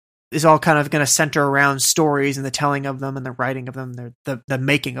is all kind of going to center around stories and the telling of them and the writing of them, the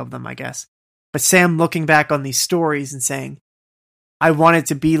making of them, I guess. But Sam looking back on these stories and saying, I wanted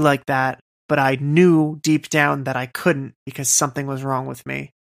to be like that, but I knew deep down that I couldn't because something was wrong with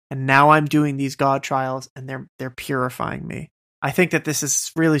me. And now I'm doing these God trials and they're purifying me. I think that this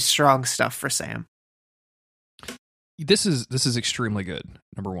is really strong stuff for Sam. This is extremely good.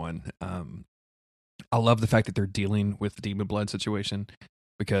 Number one, I love the fact that they're dealing with the demon blood situation,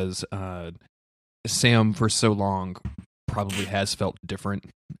 because Sam for so long probably has felt different,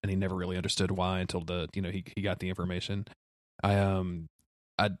 and he never really understood why until he got the information. I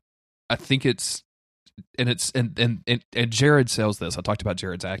think it's and Jared sells this. I talked about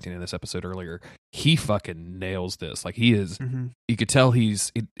Jared's acting in this episode earlier. He fucking nails this. Like, he is, you could tell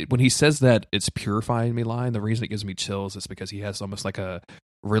when he says that it's purifying me line, the reason it gives me chills is because he has almost like a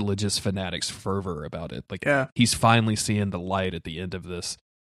religious fanatic's fervor about it. Like, he's finally seeing the light at the end of this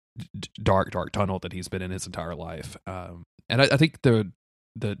dark tunnel that he's been in his entire life. And I think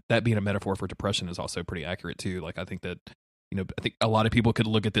that being a metaphor for depression is also pretty accurate too. Like, I think that, I think a lot of people could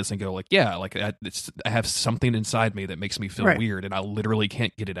look at this and go like, yeah, like I have something inside me that makes me feel weird, and I literally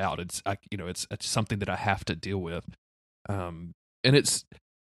can't get it out. It's something that I have to deal with. And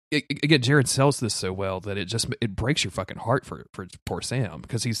again, Jared sells this so well that it breaks your fucking heart for poor Sam,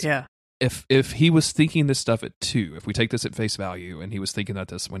 because if he was thinking this stuff at 2, if we take this at face value, and he was thinking about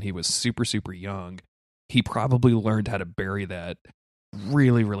this when he was super, super young, he probably learned how to bury that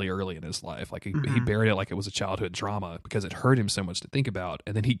really, really early in his life. Like, he buried it like it was a childhood drama because it hurt him so much to think about.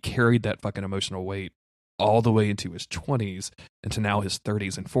 And then he carried that fucking emotional weight all the way into his 20s, into now his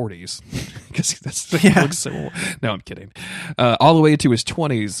 30s and 40s. Because looks so. No, I'm kidding. All the way into his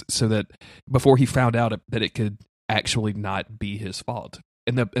 20s, so that before he found out that it could actually not be his fault.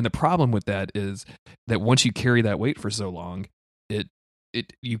 And the problem with that is that once you carry that weight for so long,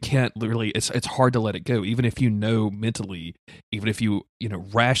 you can't literally, it's hard to let it go, even if mentally, even if you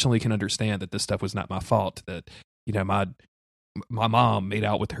rationally can understand that this stuff was not my fault, that my mom made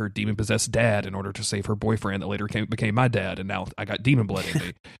out with her demon possessed dad in order to save her boyfriend that later became my dad, and now I got demon blood in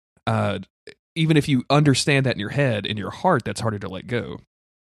me. Even if you understand that in your head, in your heart, that's harder to let go.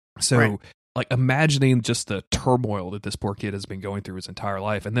 So like, imagining just the turmoil that this poor kid has been going through his entire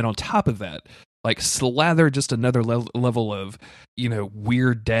life, and then on top of that, like, slather just another level of,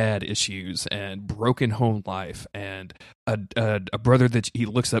 weird dad issues and broken home life, and a brother that he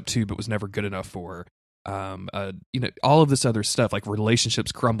looks up to but was never good enough for. All of this other stuff, like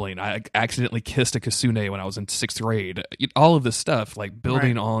relationships crumbling. I accidentally kissed a Kasune when I was in 6th grade. All of this stuff, like,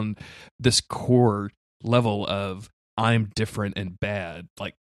 building on this core level of I'm different and bad.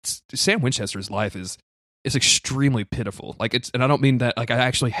 Like, Sam Winchester's life is extremely pitiful. Like, and I don't mean that, like, I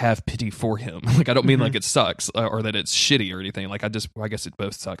actually have pity for him. Like, I don't mean like it sucks or that it's shitty or anything. Like, I guess it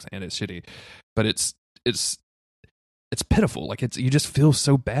both sucks and it's shitty, but it's pitiful. Like, you just feel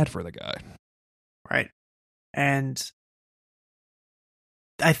so bad for the guy. Right. And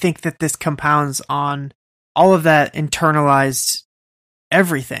I think that this compounds on all of that internalized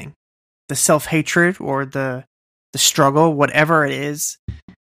everything, the self-hatred or the struggle, whatever it is,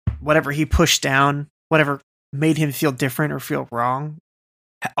 whatever he pushed down, whatever made him feel different or feel wrong,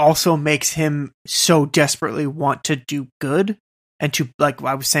 also makes him so desperately want to do good, and to, like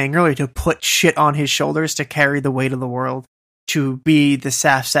I was saying earlier, to put shit on his shoulders to carry the weight of the world, to be the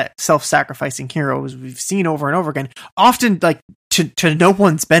self-sacrificing hero, as we've seen over and over again, often like to no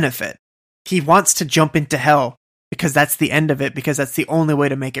one's benefit. He wants to jump into hell because that's the end of it, because that's the only way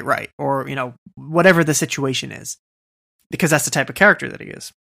to make it right, or whatever the situation is, because that's the type of character that he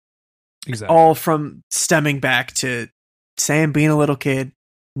is. Exactly. All from stemming back to Sam being a little kid,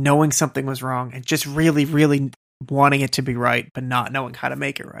 knowing something was wrong, and just really, really wanting it to be right, but not knowing how to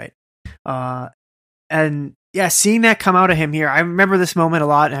make it right. And yeah, seeing that come out of him here, I remember this moment a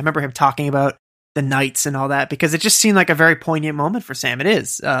lot, and I remember him talking about the nights and all that, because it just seemed like a very poignant moment for Sam. It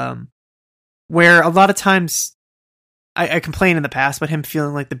is, where a lot of times I complained in the past about him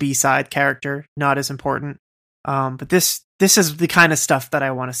feeling like the B-side character, not as important. But this is the kind of stuff that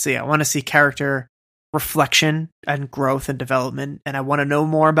I want to see. I want to see character reflection and growth and development, and I want to know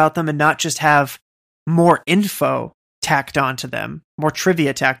more about them and not just have more info tacked onto them, more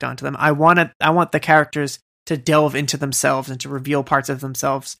trivia tacked onto them. I want the characters to delve into themselves and to reveal parts of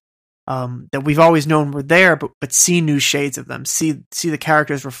themselves that we've always known were there, but see new shades of them, see the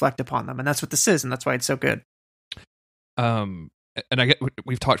characters reflect upon them, and that's what this is, and that's why it's so good. and I get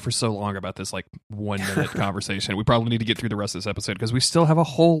we've talked for so long about this like 1 minute conversation. We probably need to get through the rest of this episode because we still have a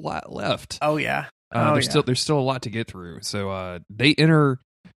whole lot left. Oh yeah. There's still a lot to get through. So they enter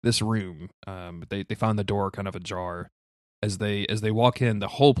this room. They find the door kind of ajar. As they walk in, the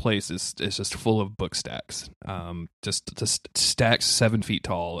whole place is just full of book stacks. Just stacks 7 feet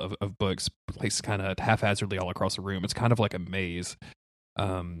tall of books, placed kind of haphazardly all across the room. It's kind of like a maze.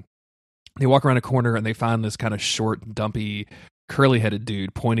 They walk around a corner and they find this kind of short, dumpy, curly-headed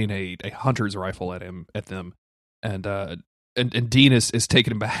dude pointing a hunter's rifle at them, and Dean is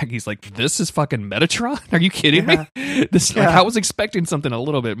taking him back. He's like, "This is fucking Metatron? Are you kidding me? This like I was expecting something a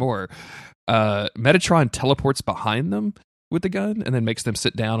little bit more." Metatron teleports behind them with the gun and then makes them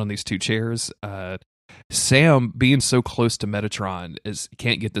sit down on these 2 chairs. Sam, being so close to Metatron,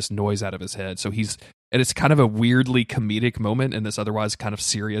 can't get this noise out of his head, so it's kind of a weirdly comedic moment in this otherwise kind of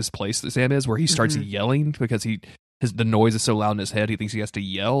serious place that Sam is, where he starts yelling because the noise is so loud in his head. He thinks he has to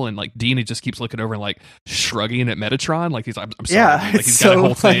yell, and like Dean just keeps looking over and like shrugging at Metatron, like I'm sorry, yeah, like he's got a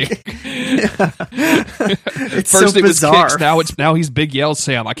whole thing. It's First so it was bizarre. kicks, now he's big yell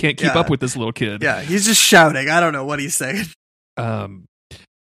Sam. I can't keep up with this little kid. Yeah, he's just shouting. I don't know what he's saying.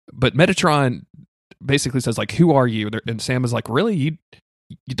 But Metatron basically says like, "Who are you?" And Sam is like, "Really? You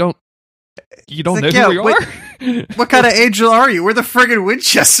don't know like, who we are? What kind of angel are you? We're the friggin'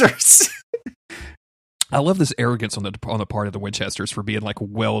 Winchesters." I love this arrogance on the part of the Winchesters for being like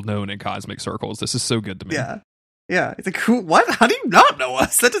well known in cosmic circles. This is so good to me. Yeah. It's like, what? How do you not know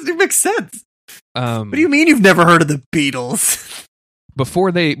us? That doesn't even make sense. What do you mean you've never heard of the Beatles?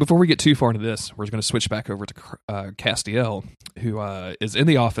 Before we get too far into this, we're going to switch back over to Castiel, who is in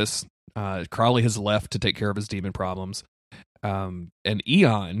the office. Crowley has left to take care of his demon problems. And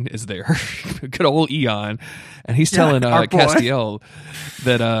Eon is there, good old Eon, and he's telling Castiel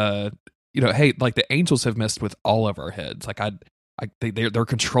that hey, like the angels have messed with all of our heads. Like they're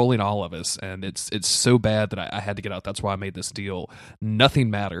controlling all of us, and it's so bad that I had to get out. That's why I made this deal. Nothing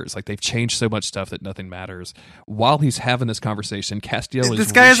matters. Like they've changed so much stuff that nothing matters. While he's having this conversation, Castiel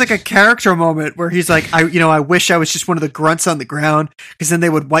this guy has like a character moment where he's like, I wish I was just one of the grunts on the ground, because then they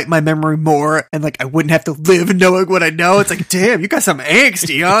would wipe my memory more, and like I wouldn't have to live knowing what I know. It's like, damn, you got some angst,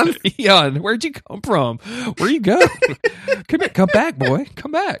 Eon. Eon, where'd you come from? Where you go? Come back, boy.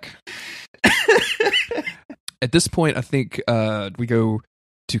 Come back. At this point, I think we go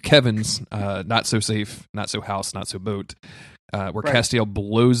to Kevin's not so safe, not so house, not so boat, where Castiel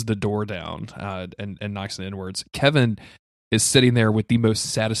blows the door down and knocks it inwards. Kevin is sitting there with the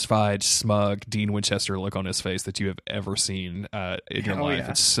most satisfied, smug Dean Winchester look on his face that you have ever seen in your life. Yeah.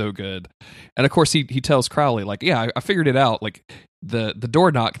 It's so good. And of course, he tells Crowley, like, yeah, I figured it out. Like the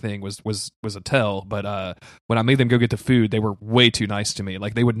door knock thing was a tell, but when I made them go get the food, they were way too nice to me.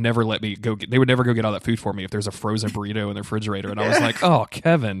 Like they would never let me go. They would never go get all that food for me if there's a frozen burrito in the refrigerator. And I was like, oh,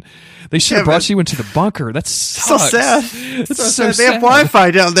 Kevin, they should have brought you into the bunker. That's so sad. That's so sad. They have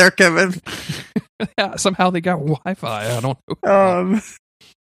Wi-Fi down there, Kevin. Yeah, somehow they got Wi-Fi. I don't know.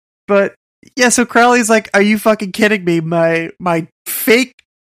 But yeah, so Crowley's like, "Are you fucking kidding me? My fake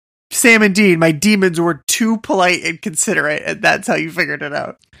Sam and Dean, my demons were too polite and considerate, and that's how you figured it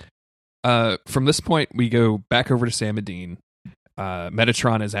out." From this point, we go back over to Sam and Dean.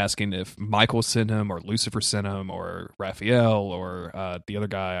 Metatron is asking if Michael sent him, or Lucifer sent him, or Raphael, or the other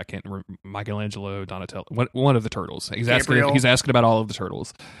guy. I can't remember, Michelangelo, Donatello, one of the turtles. He's asking about all of the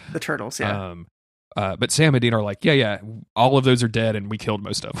turtles. The turtles, yeah. But Sam and Dean are like, yeah, all of those are dead, and we killed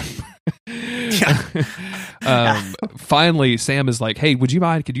most of them. Finally, Sam is like, hey, would you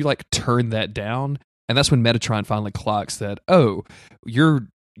mind? Could you like turn that down? And that's when Metatron finally clocks that, oh, you're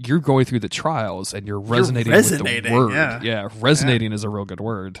going through the trials and you're resonating with the word. Yeah, resonating is a real good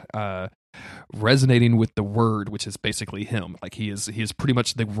word. Resonating with the word, which is basically him. Like he is pretty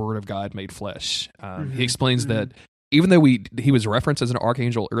much the word of God made flesh. He explains that even though he was referenced as an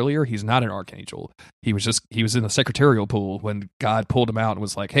archangel earlier, he's not an archangel. He was in the secretarial pool when God pulled him out and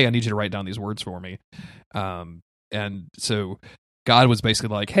was like, hey, I need you to write down these words for me. And so God was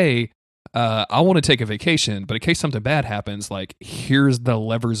basically like, hey, I want to take a vacation, but in case something bad happens, like here's the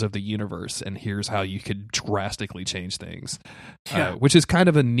levers of the universe, and here's how you could drastically change things. Which is kind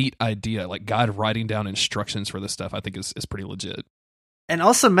of a neat idea. Like God writing down instructions for this stuff, I think is pretty legit. And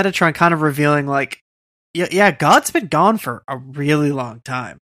also Metatron kind of revealing like, yeah, God's been gone for a really long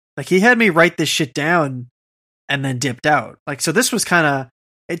time. Like he had me write this shit down and then dipped out. Like, so this was kind of,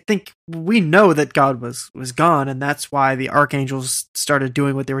 I think we know that God was gone, and that's why the archangels started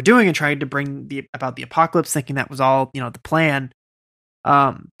doing what they were doing and trying to bring about the apocalypse, thinking that was all, the plan.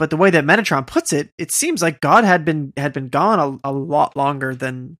 But the way that Metatron puts it, it seems like God had been gone a lot longer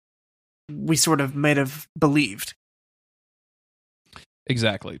than we sort of might have believed.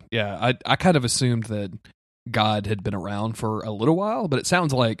 Exactly. Yeah, I kind of assumed that God had been around for a little while, but it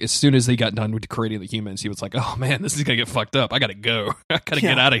sounds like as soon as he got done with creating the humans, he was like, "Oh man, this is gonna get fucked up. I gotta go. I gotta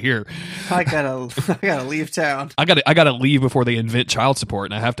get out of here. I gotta leave town. I gotta leave before they invent child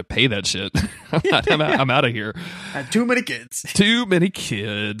support, and I have to pay that shit. I'm out of here. I have too many kids. Too many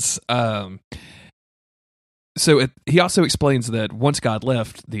kids." So he also explains that once God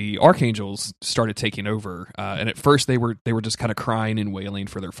left, the archangels started taking over, and at first they were just kind of crying and wailing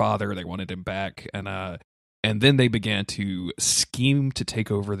for their father. They wanted him back, and then they began to scheme to take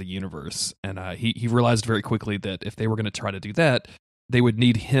over the universe. And he realized very quickly that if they were going to try to do that, they would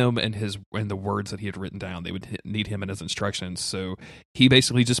need him and the words that he had written down. They would need him and his instructions. So he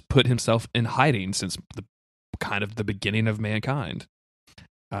basically just put himself in hiding since the beginning of mankind,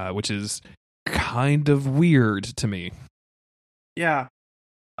 which is kind of weird to me. Yeah.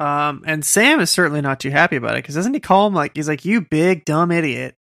 And Sam is certainly not too happy about it, because doesn't he call him he's like, "You big dumb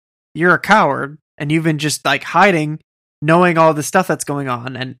idiot, you're a coward, and you've been just like hiding, knowing all the stuff that's going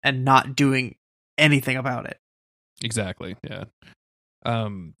on and not doing anything about it." Exactly. Yeah.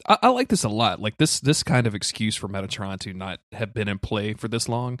 I like this a lot. Like this kind of excuse for Metatron to not have been in play for this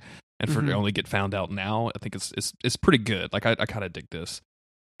long and for to only get found out now, I think it's pretty good. Like I kind of dig this.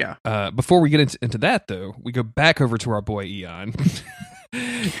 Yeah. Before we get into that, though, we go back over to our boy Eon.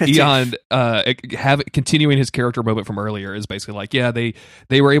 Eon, continuing his character moment from earlier, is basically like, yeah, they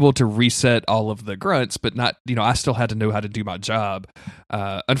were able to reset all of the grunts, but not, I still had to know how to do my job.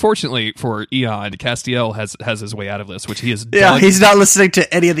 Unfortunately for Eon, Castiel has his way out of this, which he has dug. Yeah, he's not listening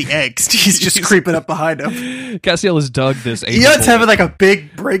to any of the angst. He's just creeping up behind him. Castiel has dug this. Eon's having like a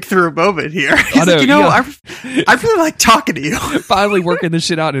big breakthrough moment here. He's like, I really like talking to you. Finally working this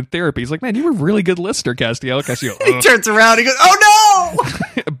shit out in therapy. He's like, man, you were a really good listener, Castiel. He turns around, he goes, "Oh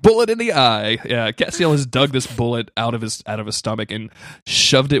no!" Bullet in the eye. Yeah, Castiel has dug this bullet out of his stomach and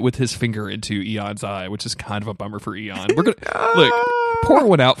shoved it with his finger into Eon's eye, which is kind of a bummer for Eon. We're gonna look, pour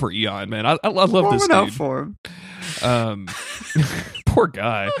one out for Eon, man. I love pour this one dude. Out for him. Poor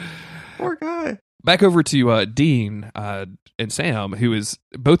guy. Poor guy. Back over to Dean and Sam, who is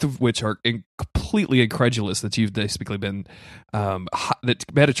both of which are completely incredulous that you've basically been that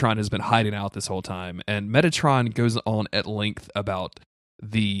Metatron has been hiding out this whole time, and Metatron goes on at length about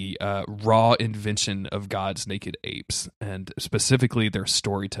the raw invention of God's naked apes, and specifically their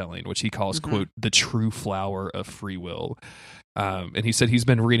storytelling, which he calls quote the true flower of free will. And he said he's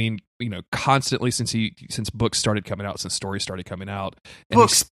been reading, constantly since books started coming out, since stories started coming out. And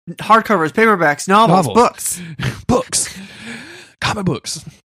books, hardcovers, paperbacks, novels, books, comic books.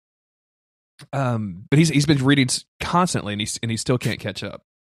 But he's been reading constantly, and he still can't catch up.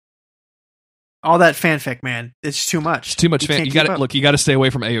 All that fanfic, man, it's too much. It's too much fan. You got to stay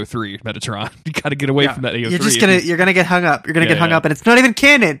away from AO3, Metatron. You got to get away from that AO3. You're gonna get hung up. You're gonna get hung up, and it's not even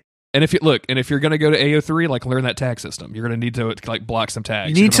canon. And if you're going to go to AO3, like learn that tag system. You're going to need to like block some tags.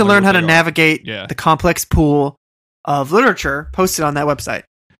 You need to learn how to navigate the complex pool of literature posted on that website.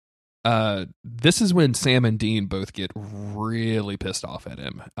 This is when Sam and Dean both get really pissed off at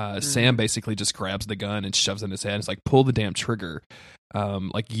him. Sam basically just grabs the gun and shoves it in his head. It's like, pull the damn trigger.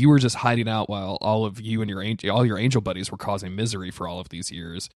 Like you were just hiding out while all of you and all your angel buddies were causing misery for all of these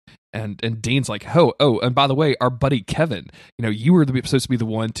years. And Dean's like, oh, and by the way, our buddy Kevin, you were supposed to be the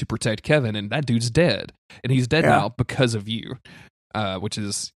one to protect Kevin, and that dude's dead, and he's dead now because of you. Which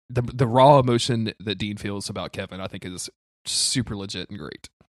is the raw emotion that Dean feels about Kevin, I think, is super legit and great.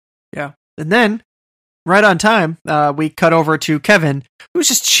 Yeah. And then, right on time, we cut over to Kevin, who's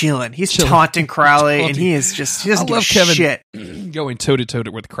just chilling. He's taunting Crowley, and he doesn't give a shit. Going toe-to-toe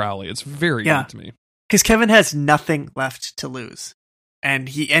with Crowley. It's very good to me. Because Kevin has nothing left to lose. And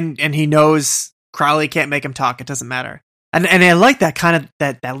he knows Crowley can't make him talk. It doesn't matter. And I like that kind of,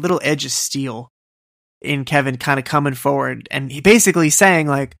 that little edge of steel in Kevin kind of coming forward. And he basically saying,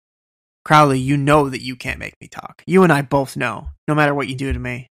 like, Crowley, you know that you can't make me talk. You and I both know. No matter what you do to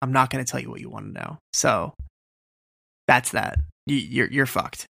me, I'm not going to tell you what you want to know. So that's that. You're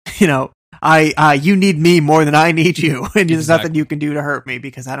fucked. You need me more than I need you, and there's nothing you can do to hurt me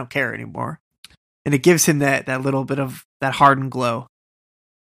because I don't care anymore. And it gives him that little bit of that hardened glow.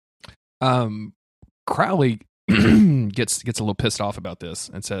 Crowley gets a little pissed off about this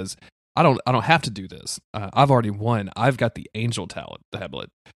and says, I don't have to do this. I've already won. I've got the angel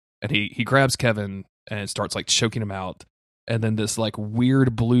tablet. And he grabs Kevin and starts like choking him out. And then this like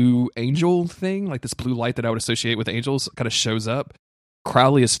weird blue angel thing, like this blue light that I would associate with angels, kind of shows up.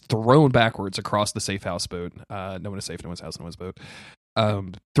 Crowley is thrown backwards across the safe houseboat. No one is safe, no one's house, no one's boat.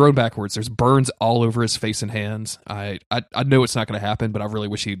 thrown backwards. There's burns all over his face and hands. I know it's not going to happen, but I really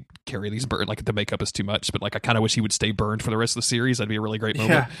wish he'd carry these burns. Like, the makeup is too much, but like I kind of wish he would stay burned for the rest of the series. That'd be a really great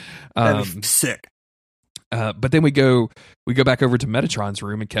moment. Yeah, that'd be sick. But then we go back over to Metatron's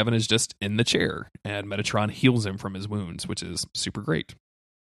room, and Kevin is just in the chair, and Metatron heals him from his wounds, which is super great.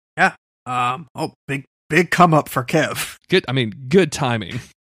 Yeah. Big come up for Kev. Good timing.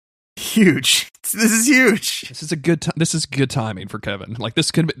 Huge. This is huge. This is good timing for Kevin. Like,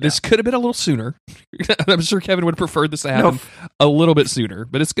 this could have been a little sooner. I'm sure Kevin would have preferred this to happen a little bit sooner,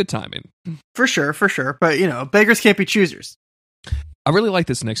 but it's good timing. For sure. But beggars can't be choosers. I really like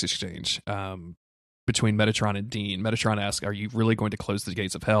this next exchange between Metatron and Dean. Metatron asks, "Are you really going to close the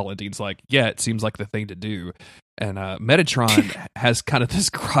gates of hell?" And Dean's like, "Yeah, it seems like the thing to do." And Metatron has kind of this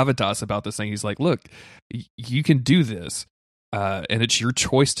gravitas about this thing. He's like, "Look, you can do this. And it's your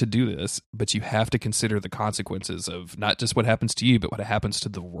choice to do this, but you have to consider the consequences of not just what happens to you, but what happens to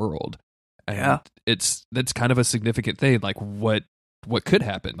the world." And that's kind of a significant thing. Like, what could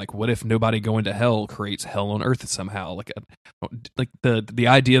happen? Like, what if nobody going to hell creates hell on earth somehow? Like the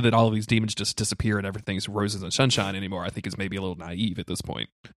idea that all of these demons just disappear and everything's roses and sunshine anymore, I think is maybe a little naive at this point.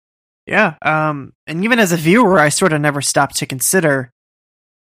 Yeah. And even as a viewer, I sort of never stopped to consider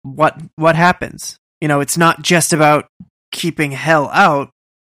what happens. It's not just about keeping hell out.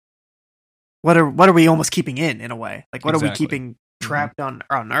 What are we almost keeping in a way? Like, what are we keeping trapped on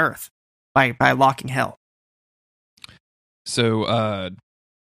Earth by locking hell? So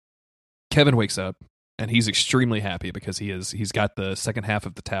Kevin wakes up and he's extremely happy because he's got the second half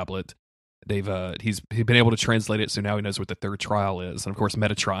of the tablet. He's been able to translate it, so now he knows what the third trial is. And of course,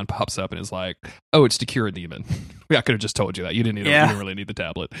 Metatron pops up and is like, "Oh, it's to cure a demon." I could have just told you that. You didn't really need the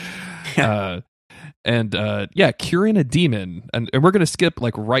tablet. Yeah. Curing a demon, and we're going to skip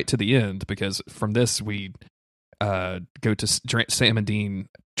like right to the end, because from this we go to Sam and Dean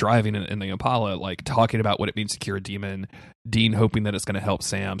driving in the Impala, like talking about what it means to cure a demon. Dean hoping that it's going to help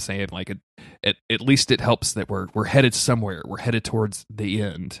Sam, saying like at least it helps that we're headed somewhere. We're headed towards the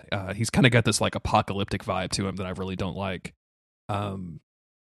end. He's kind of got this like apocalyptic vibe to him that I really don't like.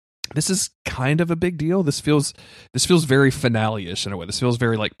 This is kind of a big deal. This feels very finale-ish in a way. This feels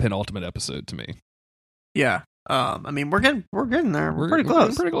very like penultimate episode to me. Yeah. We're getting there. We're pretty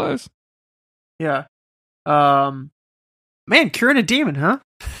close. Pretty close. Yeah. Man, curing a demon, huh?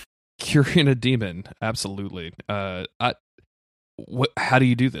 Curing a demon, absolutely. How do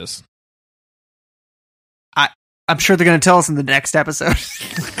you do this? I'm sure they're going to tell us in the next episode.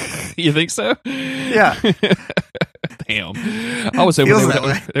 You think so? Yeah. Damn. I was hoping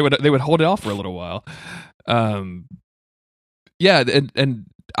they would hold it off for a little while. Yeah, and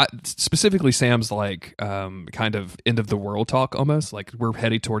specifically Sam's like kind of end of the world talk, almost like we're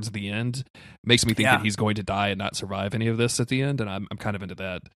heading towards the end, makes me think that he's going to die and not survive any of this at the end, and I'm kind of into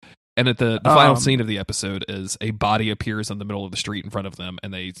that. And at the final scene of the episode is a body appears in the middle of the street in front of them,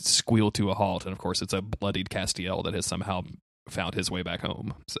 and they squeal to a halt, and of course it's a bloodied Castiel that has somehow found his way back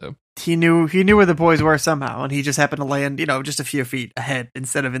home. So he knew where the boys were somehow, and he just happened to land just a few feet ahead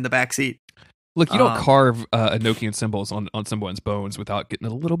instead of in the back seat. Look, you don't carve Enochian symbols on someone's bones without getting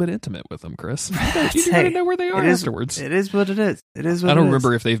a little bit intimate with them, Chris. You gotta know where they are afterwards. It is what it is. It is what I don't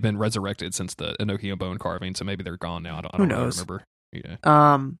remember if they've been resurrected since the Enochian bone carving, so maybe they're gone now. I don't really remember. Yeah.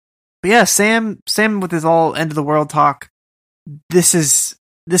 But yeah, Sam with his all end of the world talk, this is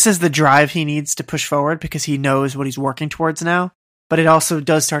the drive he needs to push forward because he knows what he's working towards now. But it also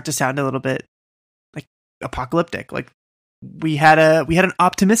does start to sound a little bit like apocalyptic. Like we had an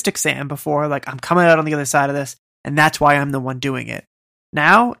optimistic Sam before, like I'm coming out on the other side of this, and that's why I'm the one doing it.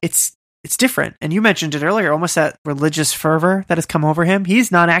 Now it's different. And you mentioned it earlier, almost that religious fervor that has come over him.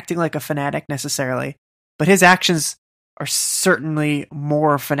 He's not acting like a fanatic necessarily, but his actions are certainly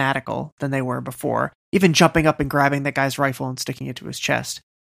more fanatical than they were before. Even jumping up and grabbing that guy's rifle and sticking it to his chest.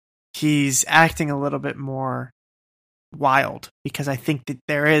 He's acting a little bit more wild because I think that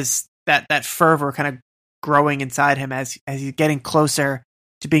there is that fervor kind of growing inside him as he's getting closer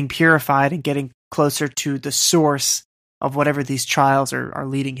to being purified and getting closer to the source of whatever these trials are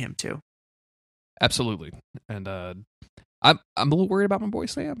leading him to. Absolutely. And I'm a little worried about my boy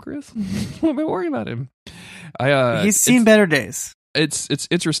Sam, Chris. I'm a little bit worried about him. He's seen better days. It's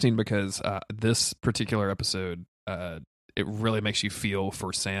interesting because this particular episode, it really makes you feel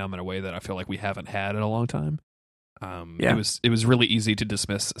for Sam in a way that I feel like we haven't had in a long time. It was really easy to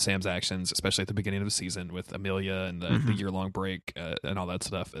dismiss Sam's actions, especially at the beginning of the season with Amelia and the year-long break and all that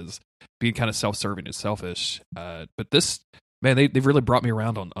stuff, as being kind of self-serving and selfish. But this, man, they've really brought me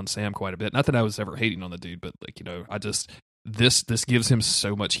around on Sam quite a bit. Not that I was ever hating on the dude, but like, I just this gives him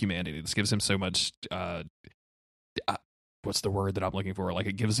so much humanity. This gives him so much. what's the word that I'm looking for? Like,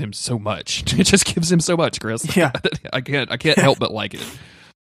 it gives him so much. It just gives him so much, Chris. Yeah. I can't help but like it.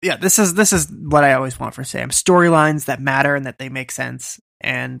 Yeah, this is what I always want for Sam. Storylines that matter and that they make sense.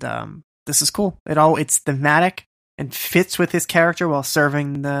 And this is cool. It's thematic and fits with his character while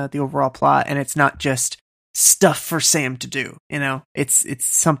serving the overall plot. And it's not just stuff for Sam to do. You know, it's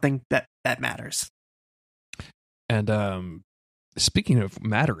something that matters. And speaking of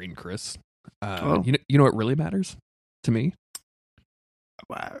mattering, Chris, you know what really matters to me?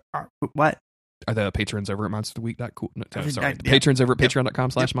 What? Are the patrons over at monsteroftheweek.com? The patrons over at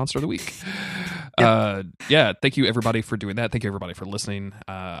patreon.com/monster of the week. Yeah, thank you everybody for doing that. Thank you everybody for listening.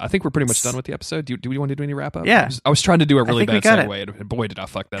 I think we're pretty much done with the episode. Do we want to do any wrap up? Yeah. I was trying to do a really bad segue, and boy, did I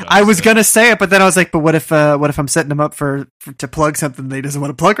fuck that up. I was gonna say it, but then I was like, but what if I'm setting him up for to plug something that he doesn't want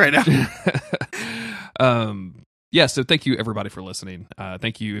to plug right now? Yeah, so thank you everybody for listening.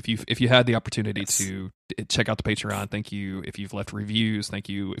 Thank you if you had the opportunity to check out the Patreon. Thank you if you've left reviews. Thank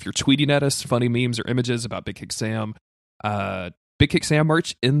you if you're tweeting at us funny memes or images about Big Kick Sam. Big Kick Sam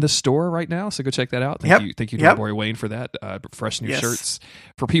merch in the store right now, so go check that out. Thank you to our boy Wayne for that. Fresh new shirts.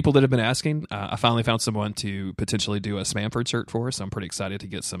 For people that have been asking, I finally found someone to potentially do a Spamford shirt for us. So I'm pretty excited to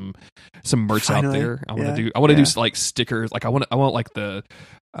get some merch out there. I want to do like stickers. Like I want like the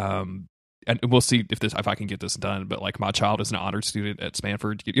and we'll see if I can get this done. But like, my child is an honored student at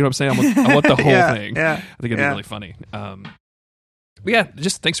Spamford. You know what I'm saying? I want the whole thing. Yeah, I think it'd be really funny. But yeah,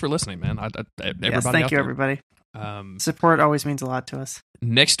 just thanks for listening, man. Everybody, thank you, everybody. Support always means a lot to us.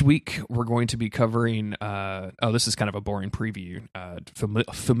 Next week we're going to be covering. This is kind of a boring preview.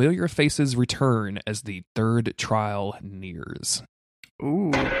 Familiar faces return as the third trial nears.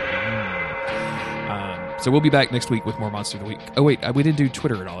 Ooh. So we'll be back next week with more Monster of the Week. Oh wait, we didn't do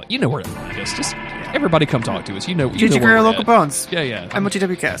Twitter at all. You know where to find us. Just everybody come talk to us. You know where local bones. Yeah.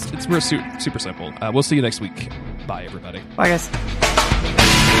 MOTWcast. It's real super simple. We'll see you next week. Bye, everybody. Bye, guys.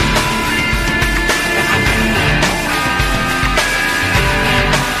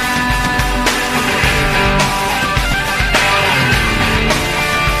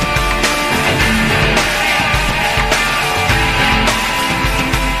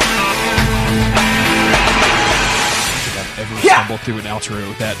 Stumble through an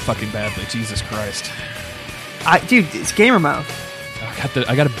outro that fucking badly. Jesus Christ. Dude, it's gamer mouth.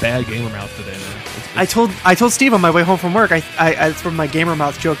 I got a bad gamer mouth today, man. I told Steve on my way home from work. That's where my gamer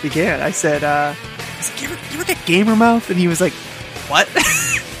mouth joke began. I said, you ever get gamer mouth? And he was like, what?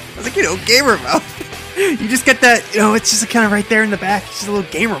 I was like, gamer mouth. You just get that, it's just kind of right there in the back. It's just a little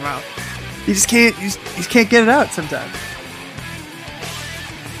gamer mouth. You just can't get it out sometimes.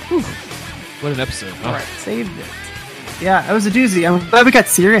 Whew. What an episode. All right, saved it. Yeah, it was a doozy. I'm glad we got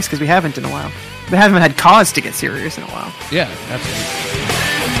serious because we haven't in a while. We haven't had cause to get serious in a while. Yeah, absolutely.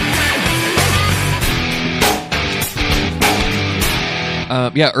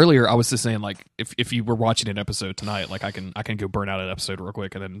 Earlier I was just saying, like, if you were watching an episode tonight, like I can go burn out an episode real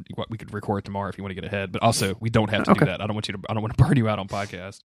quick, and then we could record tomorrow if you want to get ahead. But also, we don't have to do that. I don't want to burn you out on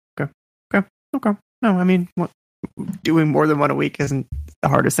podcast. Okay. No, I mean, doing more than one a week isn't the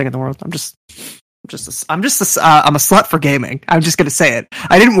hardest thing in the world. I'm a slut for gaming. I'm just gonna say it.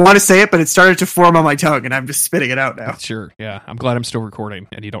 I didn't want to say it, but it started to form on my tongue, and I'm just spitting it out now. Sure, yeah. I'm glad I'm still recording,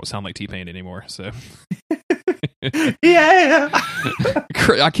 and you don't sound like T-Pain anymore. So, yeah.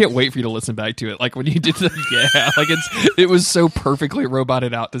 I can't wait for you to listen back to it. Like when you did it was so perfectly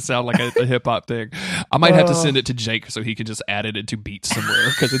roboted out to sound like a hip hop thing. I might have to send it to Jake so he can just add it into beats somewhere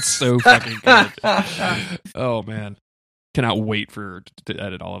because it's so fucking good. Oh man, cannot wait to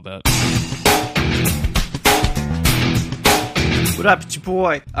edit all of that. What up, it's your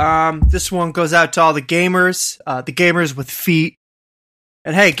boy? This one goes out to all the gamers with feet.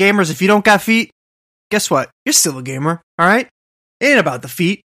 And hey, gamers, if you don't got feet, guess what? You're still a gamer, alright? It ain't about the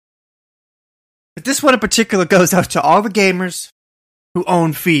feet. But this one in particular goes out to all the gamers who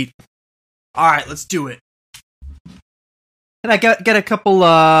own feet. Alright, let's do it. Can I get a couple,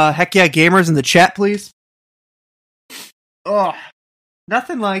 heck yeah gamers in the chat, please? Oh,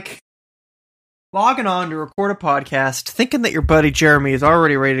 nothing like logging on to record a podcast, thinking that your buddy Jeremy is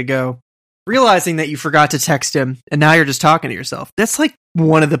already ready to go, realizing that you forgot to text him, and now you're just talking to yourself. That's like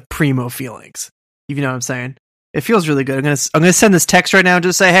one of the primo feelings. You know what I'm saying? It feels really good. I'm gonna send this text right now and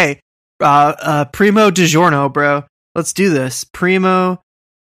just say, hey, primo DiGiorno, bro. Let's do this. Primo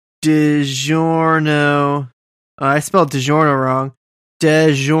DiGiorno. I spelled DiGiorno wrong.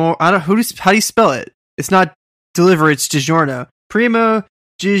 DiGiorno. I don't. How do you spell it? It's not delivery. It's DiGiorno. Primo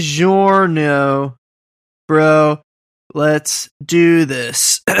DiGiorno, bro. Let's do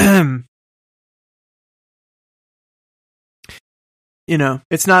this.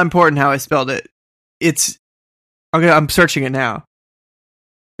 It's not important how I spelled it. It's Okay, I'm searching it now.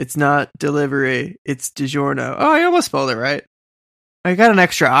 It's not delivery. It's DiGiorno. Oh, I almost spelled it right. I got an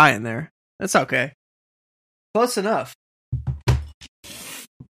extra I in there. That's okay. Close enough.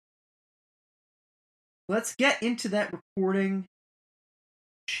 Let's get into that recording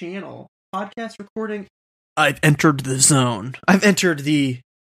channel. Podcast recording. I've entered the zone. I've entered the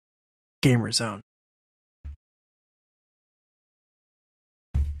gamer zone.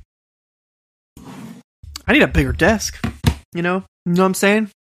 I need a bigger desk. You know what I'm saying?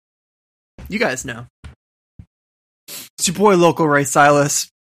 You guys know. It's your boy, Local Ray Silas.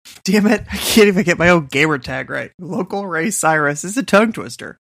 Damn it, I can't even get my own gamer tag right. Local Ray Cyrus is a tongue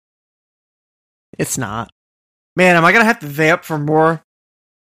twister. It's not. Man, am I going to have to vamp for more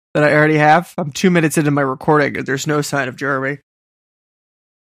than I already have? I'm 2 minutes into my recording and there's no sign of Jeremy.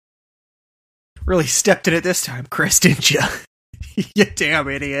 Really stepped in it this time, Chris, didn't you? You damn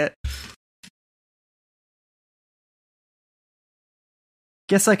idiot.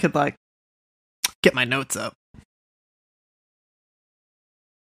 Guess I could, get my notes up.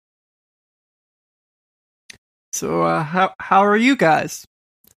 So, how are you guys?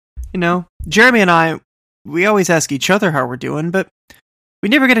 You know, Jeremy and I, we always ask each other how we're doing, but we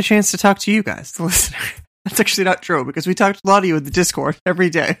never get a chance to talk to you guys, the listener. That's actually not true, because we talk to a lot of you in the Discord every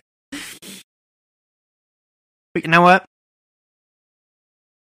day. But you know what?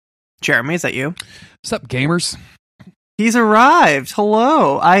 Jeremy, is that you? What's up, gamers? He's arrived.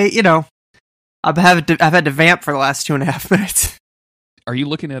 Hello. I've had to vamp for the last 2.5 minutes. Are you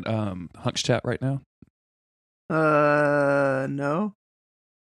looking at Hunk's chat right now? No.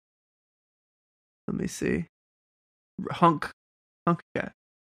 Let me see. Hunk chat.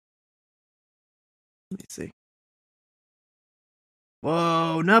 Let me see.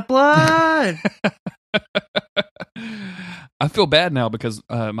 Whoa, nut blood! I feel bad now because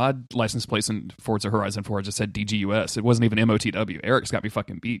my license plate in Forza Horizon 4 just said DGUS. It wasn't even MOTW. Eric's got me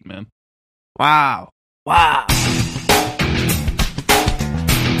fucking beat, man. Wow.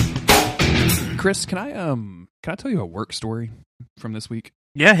 Chris, can I tell you a work story from this week?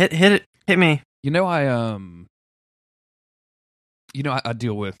 Yeah, hit it. Hit me. I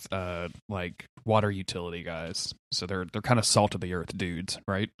deal with water utility guys. So they're kind of salt of the earth dudes,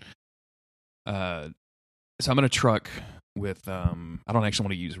 right? So I'm in a truck with I don't actually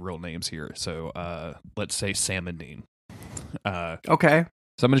want to use real names here. So let's say Sam and Dean. Okay.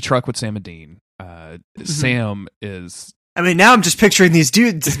 So I'm in a truck with Sam and Dean. Sam is. I mean, now I'm just picturing these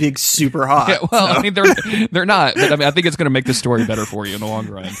dudes as being super hot. Yeah, well, so. I mean, they're not. But I mean, I think it's going to make the story better for you in the long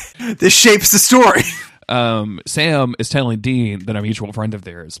run. This shapes the story. Sam is telling Dean that a mutual friend of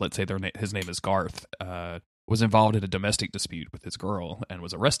theirs, let's say his name is Garth, was involved in a domestic dispute with his girl and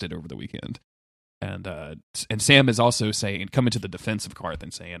was arrested over the weekend. And Sam is also coming to the defense of Garth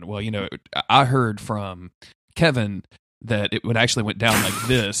and saying, well, I heard from Kevin that it actually went down like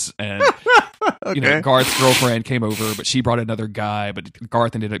this, and okay. Garth's girlfriend came over, but she brought another guy, but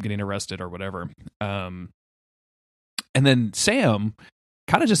Garth ended up getting arrested or whatever. And then Sam,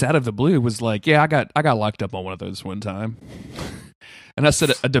 kind of just out of the blue, was like, "Yeah, I got locked up on one of those one time." And I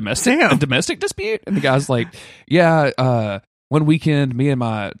said, "A domestic dispute?" And the guy's like, "Yeah, one weekend, me and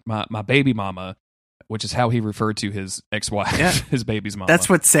my baby mama." Which is how he referred to his ex-wife, his baby's mama. That's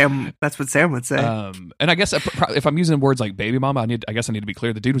what Sam would say. And I guess if I'm using words like baby mama, I guess I need to be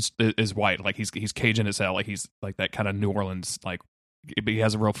clear. The dude is white, like he's Cajun as hell, like he's like that kind of New Orleans, like he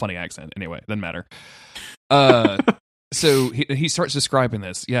has a real funny accent. Anyway, doesn't matter. So he starts describing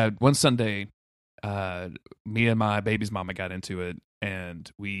this. Yeah, one Sunday, me and my baby's mama got into it, and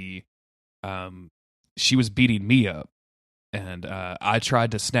she was beating me up. And I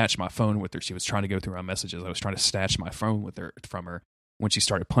tried to snatch my phone with her. She was trying to go through my messages. I was trying to snatch my phone from her when she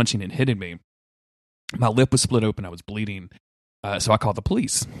started punching and hitting me. My lip was split open. I was bleeding. So I called the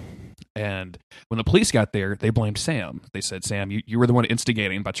police. And when the police got there, they blamed Sam. They said, Sam, you were the one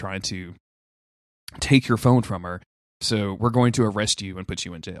instigating by trying to take your phone from her. So we're going to arrest you and put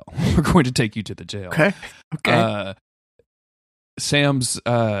you in jail. We're going to take you to the jail. Okay. Sam's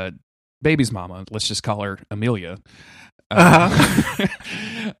baby's mama, let's just call her Amelia.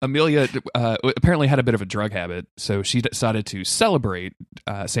 Amelia apparently had a bit of a drug habit, so she decided to celebrate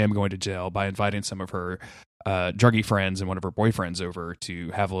Sam going to jail by inviting some of her druggy friends and one of her boyfriends over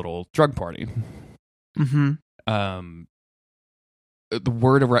to have a little drug party. Mm-hmm. The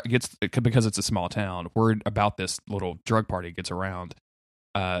word gets, because it's a small town, word about this little drug party gets around.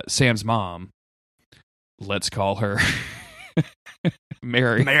 Sam's mom, let's call her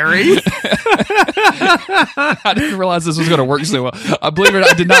Mary. I didn't realize this was going to work so well. I believe it.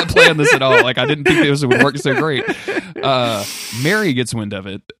 I did not plan this at all. Like, I didn't think this would work so great. Mary gets wind of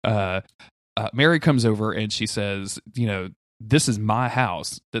it. Mary comes over and she says, this is my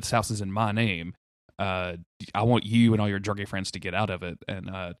house. This house is in my name. I want you and all your druggy friends to get out of it.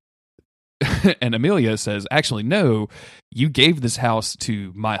 And and Amelia says, actually, no, you gave this house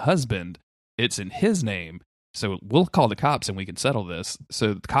to my husband. It's in his name. So we'll call the cops and we can settle this.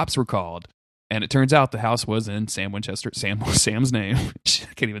 So the cops were called. And it turns out the house was in Sam's name.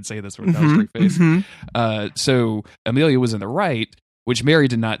 I can't even say this without a straight face. Mm-hmm. So Amelia was in the right, which Mary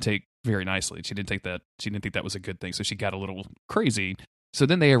did not take very nicely. She didn't take that. She didn't think that was a good thing. So she got a little crazy. So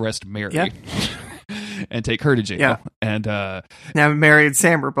then they arrest Mary and take her to jail. Yeah. And now Mary and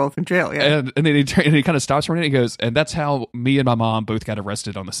Sam are both in jail. Yeah. And then he kind of stops for a minute. He goes, and that's how me and my mom both got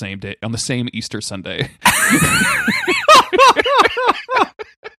arrested on the same day, on the same Easter Sunday.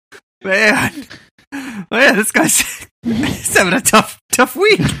 Man, this guy's he's having a tough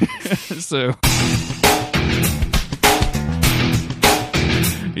week. So,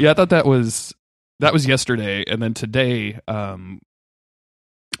 yeah, I thought that was yesterday, and then today,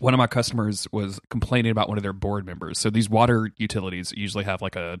 one of my customers was complaining about one of their board members. So these water utilities usually have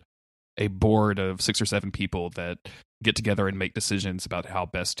like a board of 6 or 7 people that get together and make decisions about how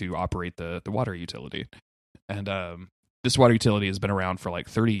best to operate the water utility, and this water utility has been around for like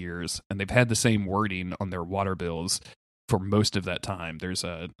 30 years, and they've had the same wording on their water bills for most of that time. There's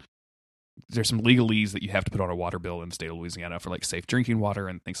some legalese that you have to put on a water bill in the state of Louisiana for like safe drinking water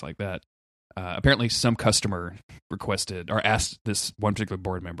and things like that. Apparently, some customer requested or asked this one particular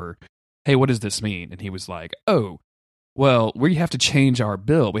board member, "Hey, what does this mean?" And he was like, "Oh, well, we have to change our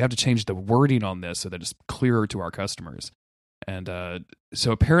bill. We have to change the wording on this so that it's clearer to our customers." And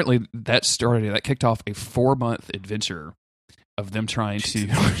so apparently that kicked off a 4-month adventure of them trying to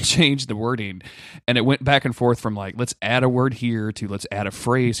change the wording. And it went back and forth from like, let's add a word here to let's add a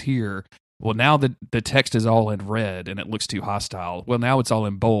phrase here. Well, now the text is all in red and it looks too hostile. Well, now it's all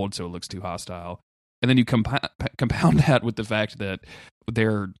in bold, so it looks too hostile. And then you compound that with the fact that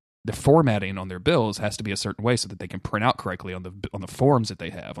the formatting on their bills has to be a certain way so that they can print out correctly on the forms that they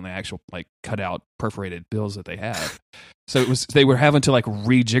have, on the actual like cut out perforated bills that they have. So they were having to like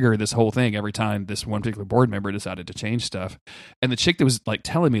rejigger this whole thing every time this one particular board member decided to change stuff. And the chick that was like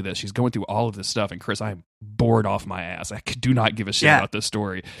telling me this, she's going through all of this stuff, and Chris, I am bored off my ass. I do not give a shit about this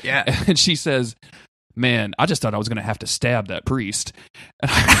story. Yeah. And she says, "Man, I just thought I was going to have to stab that priest."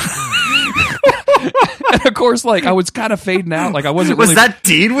 And of course, like I was kind of fading out. Like I wasn't. Was really, that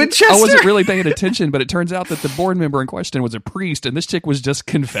Dean Winchester? I wasn't really paying attention, but it turns out that the board member in question was a priest, and this chick was just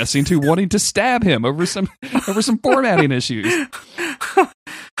confessing to wanting to stab him over some formatting issues.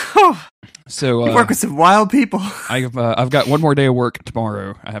 So you work with some wild people. I've got one more day of work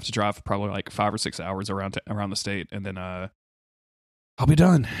tomorrow. I have to drive probably like 5 or 6 hours around the state, and then I'll be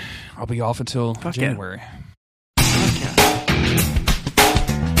done. I'll be off until January.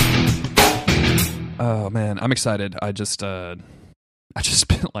 Oh man, I'm excited. I just spent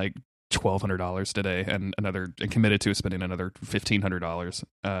like $1,200 today, and committed to spending another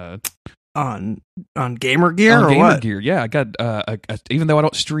 $1,500 on gamer gear or gamer what? Gear. Yeah, I got even though I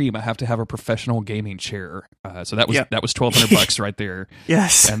don't stream, I have to have a professional gaming chair. So that was $1,200 right there.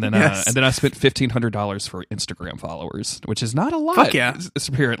 Yes, and then yes. I spent $1,500 for Instagram followers, which is not a lot. Fuck yeah, it's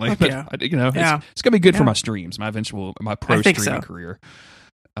apparently, Fuck but yeah. It's gonna be good for my streams, my pro streaming career.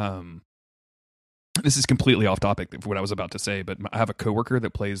 This is completely off topic of what I was about to say, but I have a coworker that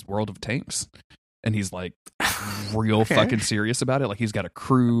plays World of Tanks, and he's like real fucking serious about it. Like he's got a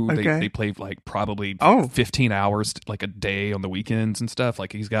crew. Okay. They play like probably 15 hours like a day on the weekends and stuff.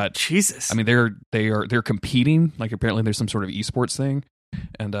 Like he's got Jesus. I mean, they're competing. Like apparently there's some sort of esports thing,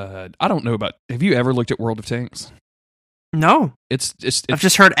 and I don't know about. Have you ever looked at World of Tanks? No, it's I've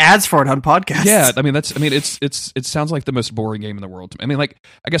just heard ads for it on podcasts. Yeah, I mean it sounds like the most boring game in the world. I mean, like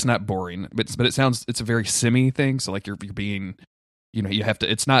I guess not boring, but it's a very simmy thing. So like you're being, you have to.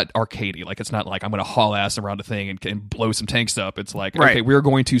 It's not arcadey. Like it's not like I'm going to haul ass around a thing and blow some tanks up. It's like okay, we're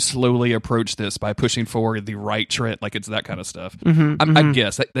going to slowly approach this by pushing forward the right trend. Like it's that kind of stuff. I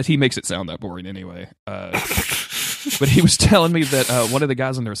guess that he makes it sound that boring anyway. But he was telling me that one of the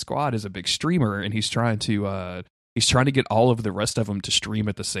guys on their squad is a big streamer, and he's trying to get all of the rest of them to stream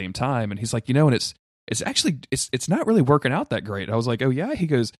at the same time. And he's like, and it's actually not really working out that great. I was like, oh yeah. He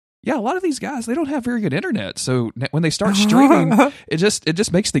goes, yeah, a lot of these guys, they don't have very good internet. So when they start streaming, it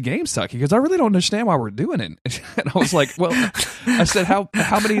just makes the game suck. He goes, I really don't understand why we're doing it. And I was like, well, I said, how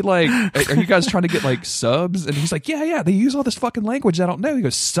many, like, are you guys trying to get like subs? And he's like, yeah, they use all this fucking language I don't know. He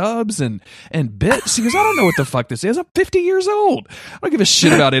goes, subs and bits. He goes, I don't know what the fuck this is. I'm 50 years old. I don't give a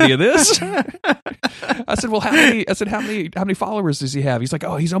shit about any of this. I said, well, how many followers does he have? He's like,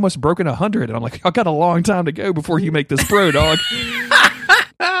 oh, he's almost broken 100. And I'm like, I've got a long time to go before you make this pro, dog.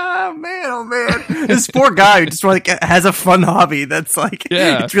 Man, Oh man, this poor guy who just like has a fun hobby that's like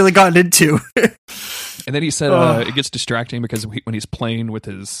it's really gotten into. And then he said it gets distracting because when he's playing with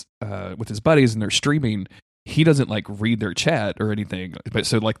his buddies and they're streaming, he doesn't like read their chat or anything. But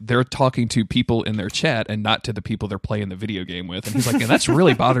so like they're talking to people in their chat and not to the people they're playing the video game with. And he's like, and that's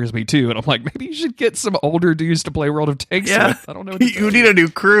really bothers me too. And I'm like, maybe you should get some older dudes to play World of Tanks with. I don't know. You need a new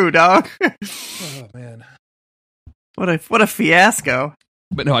crew, dog. Oh man, what a fiasco.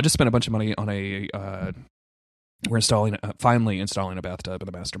 But no, I just spent a bunch of money on we're finally installing a bathtub in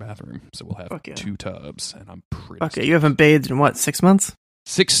the master bathroom, so we'll have 2 tubs, and I'm pretty. Okay, you haven't bathed in what, 6 months?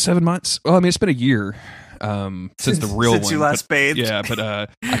 6-7 months. Well, I mean, it's been a year since the real since one. you last bathed. Yeah, but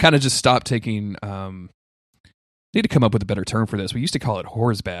I kind of just stopped taking. Need to come up with a better term for this. We used to call it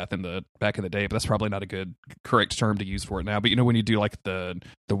whore's bath back in the day, but that's probably not a good correct term to use for it now. But you know when you do like the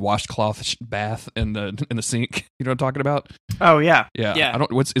washcloth bath in the sink, you know what I'm talking about? Oh yeah. I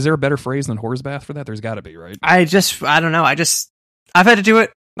don't. Is there a better phrase than whore's bath for that? There's got to be, right? I don't know. I've had to do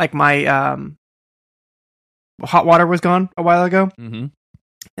it. Like my hot water was gone a while ago. Mm-hmm.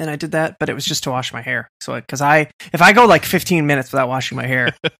 And I did that, but it was just to wash my hair. So, if I go like 15 minutes without washing my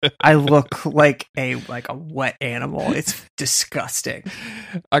hair, I look like a wet animal. It's disgusting.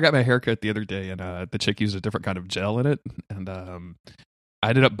 I got my hair cut the other day, and the chick used a different kind of gel in it, and I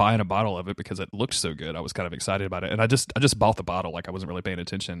ended up buying a bottle of it because it looked so good. I was kind of excited about it, and I just bought the bottle like I wasn't really paying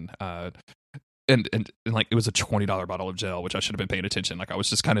attention. And like it was a $20 bottle of gel, which I should have been paying attention. Like I was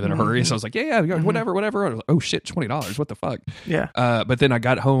just kind of in a hurry, so I was like, yeah, whatever. I was like, oh shit, $20, what the fuck? Yeah. But then I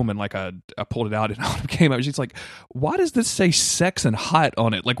got home and like I pulled it out and it came out. She's like, why does this say sex and hot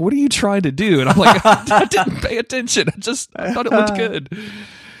on it? Like, what are you trying to do? And I'm like, I didn't pay attention. I thought it looked good.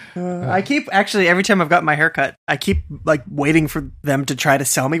 I keep actually every time I've got my hair cut, I keep like waiting for them to try to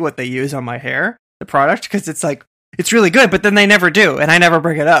sell me what they use on my hair, the product, because it's like. It's really good, but then they never do, and I never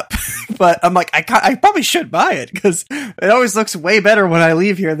bring it up. But I'm like, I probably should buy it, because it always looks way better when I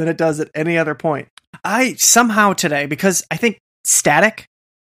leave here than it does at any other point. I somehow today, because I think static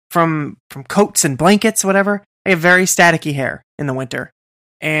from coats and blankets, whatever, I have very staticky hair in the winter.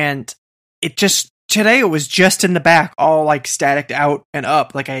 And today it was just in the back, all like staticked out and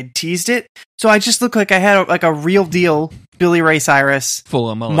up, like I had teased it. So I just looked like I had like a real deal Billy Ray Cyrus full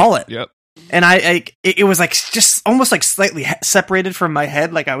of mullet. Yep. And it was like just almost like slightly separated from my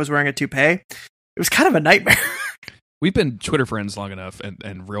head, like I was wearing a toupee. It was kind of a nightmare. We've been Twitter friends long enough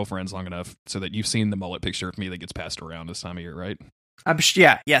and real friends long enough so that you've seen the mullet picture of me that gets passed around this time of year, right?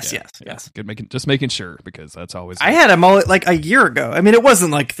 Yes. Good, just making sure, because that's always. I had a mullet like a year ago. I mean, it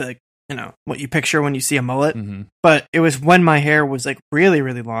wasn't like the what you picture when you see a mullet, but it was when my hair was like really,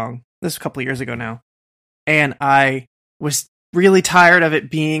 really long. This was a couple of years ago now, and I was really tired of it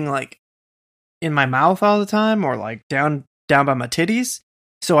being like in my mouth all the time, or like down by my titties.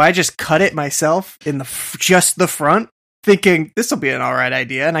 So I just cut it myself in just the front, thinking this will be an all right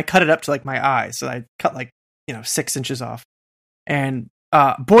idea. And I cut it up to like my eyes. So I cut like 6 inches off. And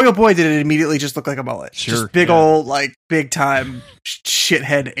boy, oh boy, did it immediately just look like a mullet. Sure, just big old, like big time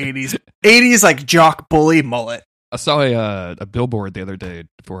shithead 80s like jock bully mullet. I saw a billboard the other day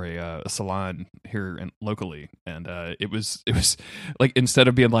for a salon here locally, and it was like, instead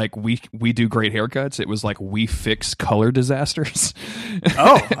of being like we do great haircuts, it was like we fix color disasters.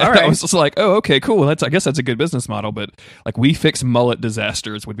 Oh, all right. I was just like, oh, okay, cool. I guess that's a good business model, but like we fix mullet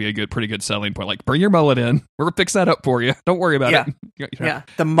disasters would be a pretty good selling point. Like, bring your mullet in, we'll fix that up for you. Don't worry about it. Yeah,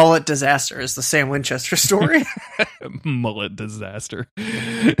 the mullet disaster is the Sam Winchester story. Mullet disaster.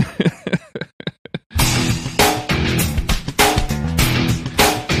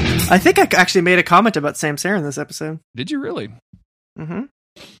 I think I actually made a comment about Sam Sayre in this episode. Did you really? Mm-hmm.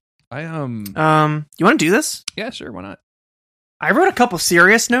 I you want to do this? Yeah, sure. Why not? I wrote a couple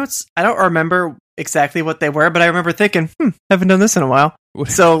serious notes. I don't remember exactly what they were, but I remember thinking, haven't done this in a while.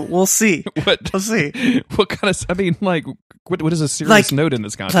 So we'll see. We'll see. What kind of? I mean, like, what is a serious note in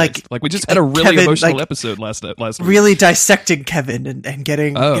this context? Like we just had a really Kevin, emotional episode last week. Really dissecting Kevin and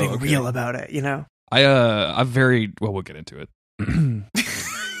getting real about it. I'm very well. We'll get into it.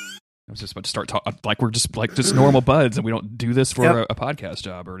 I was just about to start talking like we're just normal buds, and we don't do this for a podcast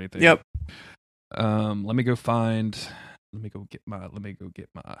job or anything. Yep. Let me go get my.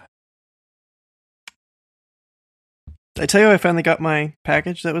 Did I tell you I finally got my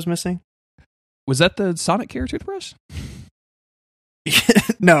package that was missing? Was that the Sonic Care toothbrush?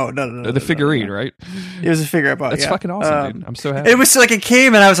 No. The figurine, right? It was a figure I bought. That's fucking awesome, dude. I'm so happy. It was like it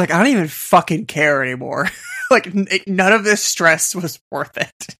came, and I was like, I don't even fucking care anymore. Like none of this stress was worth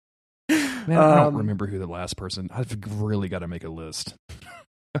it. Man, I don't remember who the last person. I've really got to make a list.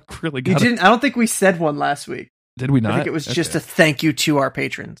 I really got. You didn't. I don't think we said one last week. Did we not? I think it was just a thank you to our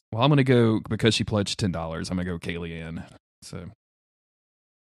patrons. Well, I'm going to go, because she pledged $10, I'm going to go Kaylee Ann. So.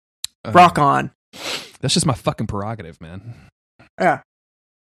 Rock on. That's just my fucking prerogative, man. Yeah.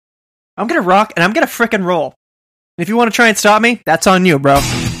 I'm going to rock, and I'm going to frickin' roll. And if you want to try and stop me, that's on you, bro.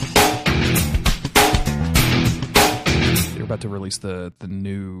 They're about to release the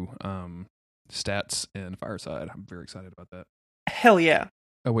new stats in Fireside. I'm very excited about that. Hell yeah.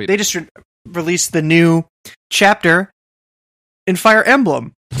 Oh, wait. They just released the new chapter in Fire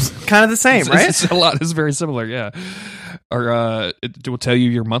Emblem. Kind of the same, right? It's very similar, yeah. Or it will tell you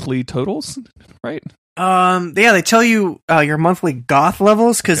your monthly totals, right? Yeah, they tell you your monthly goth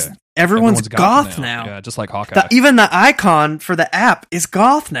levels, because everyone's goth now. Yeah, just like Hawkeye. Even the icon for the app is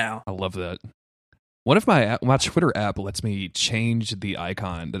goth now. I love that. What if my Twitter app lets me change the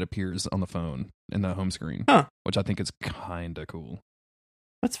icon that appears on the phone in the home screen? Which I think is kind of cool.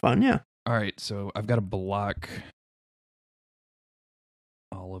 That's fun, yeah. All right, so I've got to block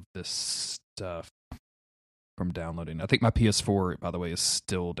all of this stuff from downloading. I think my PS4, by the way, is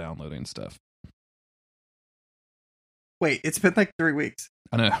still downloading stuff. Wait, it's been like 3 weeks.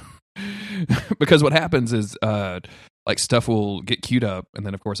 I know. Because what happens is like stuff will get queued up, and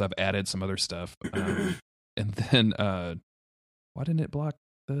then of course I've added some other stuff. And then why didn't it block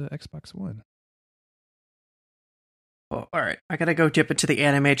the Xbox One? Oh, all right. I gotta go dip into the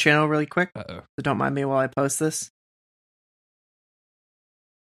anime channel really quick. Uh-oh. So don't mind me while I post this.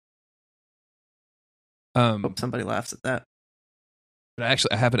 Hope somebody laughs at that. But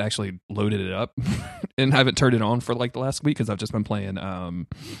I haven't actually loaded it up and I haven't turned it on for like the last week, because I've just been playing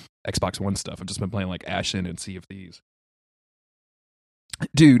Xbox One stuff. I've just been playing like Ashen and Sea of Thieves.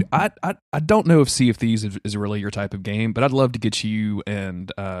 Dude, I don't know if Sea of Thieves is really your type of game, but I'd love to get you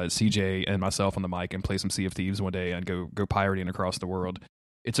and CJ and myself on the mic and play some Sea of Thieves one day and go pirating across the world.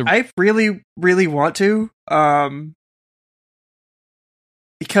 I really, really want to.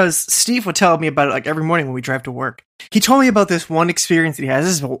 Because Steve would tell me about it like every morning when we drive to work. He told me about this one experience that he has.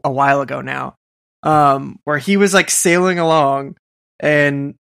 This is a while ago now. Where he was like sailing along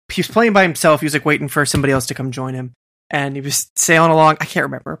and he was playing by himself. He was like waiting for somebody else to come join him. And he was sailing along. I can't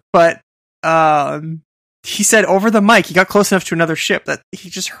remember. But he said over the mic, he got close enough to another ship that he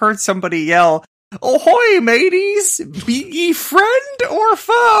just heard somebody yell, "Ahoy, mateys! Be ye friend or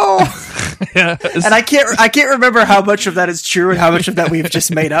foe?" Yeah, and I can't remember how much of that is true and how much of that we've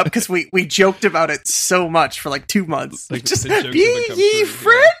just made up, because we joked about it so much for like 2 months. Like, just be ye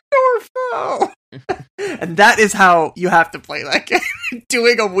friend or foe. And that is how you have to play that game,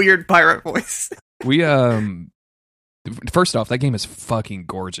 doing a weird pirate voice. We first off, that game is fucking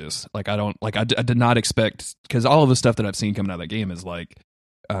gorgeous. Like I did not expect, because all of the stuff that I've seen coming out of that game is like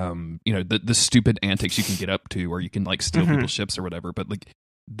the stupid antics you can get up to, or you can like steal people's ships or whatever, but like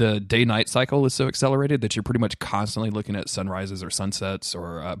the day-night cycle is so accelerated that you're pretty much constantly looking at sunrises or sunsets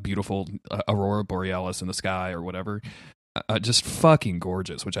or beautiful aurora borealis in the sky or whatever. Just fucking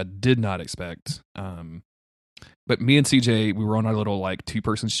gorgeous, which I did not expect. But me and CJ, we were on our little like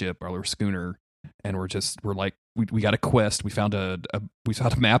 2-person ship, our little schooner, and we're like we got a quest. We found a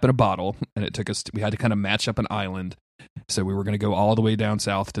map in a bottle, and it took us. We had to kind of match up an island. So we were going to go all the way down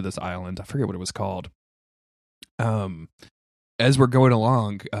south to this island. I forget what it was called. As we're going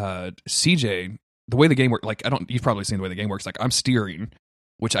along, CJ, the way the game works, like you've probably seen the way the game works. Like I'm steering,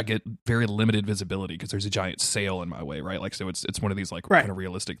 which I get very limited visibility because there's a giant sail in my way, right? Like so, it's one of these like kind of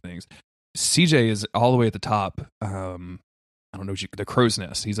realistic things. CJ is all the way at the top. I don't know, the crow's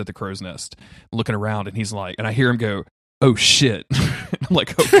nest. He's at the crow's nest looking around, and he's like, and I hear him go, "Oh shit." I'm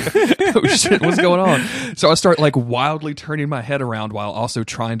like, oh shit, what's going on? So I start like wildly turning my head around while also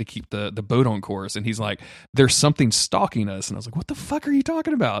trying to keep the boat on course. And he's like, "There's something stalking us." And I was like, "What the fuck are you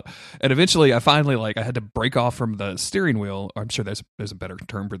talking about?" And eventually I finally I had to break off from the steering wheel. I'm sure there's a better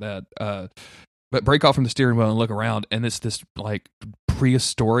term for that. But break off from the steering wheel and look around, and it's this like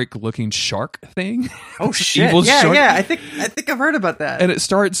prehistoric looking shark thing. Oh shit! Yeah. I think I've heard about that. And it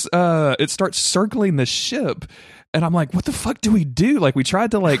starts circling the ship, and I'm like, "What the fuck do we do?" Like we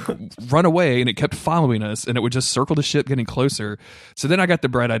tried to like run away, and it kept following us, and it would just circle the ship, getting closer. So then I got the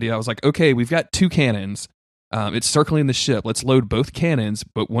bright idea. I was like, "Okay, we've got 2 cannons. It's circling the ship. Let's load both cannons,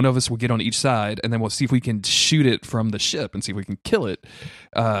 but one of us will get on each side, and then we'll see if we can shoot it from the ship and see if we can kill it."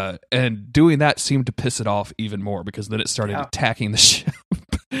 And doing that seemed to piss it off even more, because then it started attacking the ship.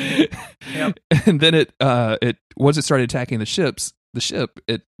 Yep. And then it once it started attacking the ship,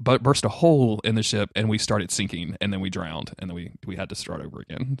 it burst a hole in the ship, and we started sinking, and then we drowned, and then we had to start over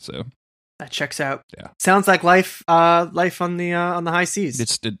again. So that checks out. Yeah, sounds like life on the high seas.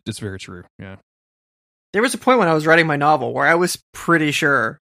 It's very true. Yeah. There was a point when I was writing my novel where I was pretty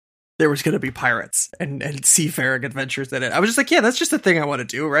sure there was going to be pirates and seafaring adventures in it. I was just like, yeah, that's just the thing I want to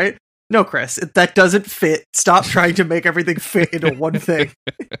do, right? No, Chris, that doesn't fit. Stop trying to make everything fit into one thing.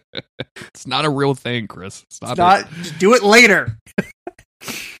 It's not a real thing, Chris. Stop it. Just do it later.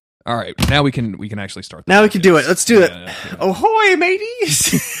 All right, now we can actually start. Now we can do it. Let's do it. Yeah. Ahoy,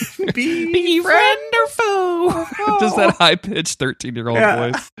 mateys! Be friend or foe? Just that high pitched 13-year-old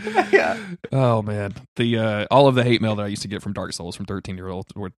voice. Yeah. Oh man, the all of the hate mail that I used to get from Dark Souls from 13-year-olds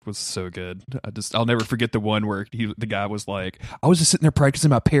was so good. I'll never forget the one where the guy was like, "I was just sitting there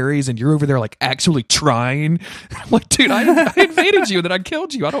practicing my parries, and you're over there like actually trying." I'm like, dude, I invaded you, and then I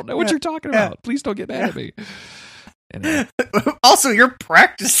killed you. I don't know what you're talking about. Please don't get mad at me. Also, you're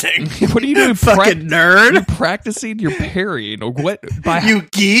practicing. What are you doing, fucking nerd? You're practicing your parrying. Or what? You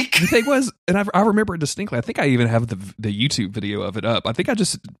geek. The thing was, and I remember it distinctly. I think I even have the YouTube video of it up. I think I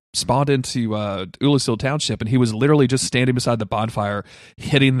just spawned into Ullasil Township, and he was literally just standing beside the bonfire,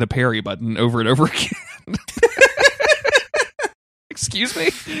 hitting the parry button over and over again. Excuse me.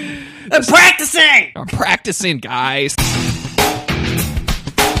 I'm practicing. I'm practicing, guys.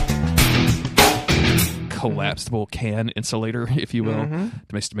 Collapsible can insulator, if you will, to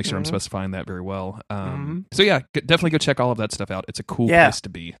make sure I'm specifying that very well. So yeah, definitely go check all of that stuff out. It's a cool place to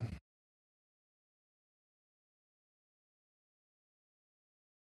be.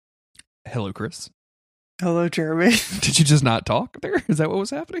 Hello, Chris. Hello, Jeremy. Did you just not talk there? Is that what was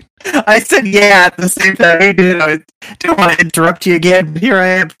happening? I said yeah at the same time. I didn't want to interrupt you again, but here I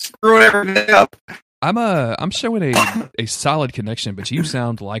am screwing everything up. I'm showing a solid connection, but you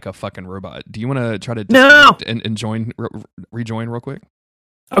sound like a fucking robot. Do you want to try to and join rejoin real quick?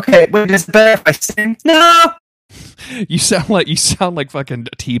 Okay, wait, is it better if I sing? No. You sound like fucking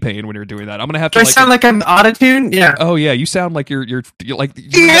T-Pain when you're doing that. I'm gonna have to. Do I sound like I'm autotune? Yeah. Oh yeah, you sound like you're like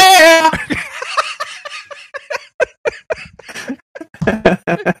yeah.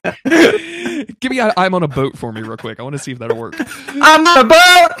 Give me I'm on a boat for me real quick. I want to see if that'll work. I'm on a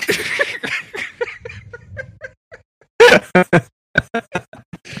boat.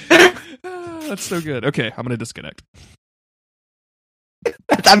 That's so good. Okay, I'm gonna disconnect.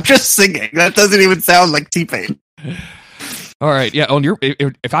 I'm just singing. That doesn't even sound like T-Pain. All right, yeah. On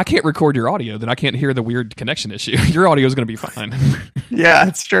if I can't record your audio, then I can't hear the weird connection issue. Your audio is gonna be fine. Yeah,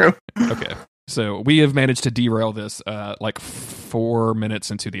 it's true. Okay, so we have managed to derail this like 4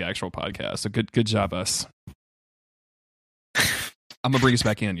 minutes into the actual podcast. So good job, us. I'm gonna bring us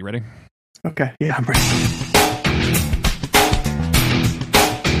back in. You ready? Okay. Yeah, I'm ready.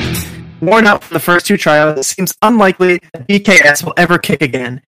 Worn out from the first two trials, it seems unlikely that BKS will ever kick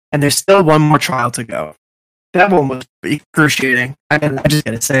again, and there's still one more trial to go. That one was excruciating. I just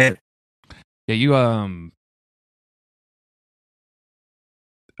gotta say it. Yeah, you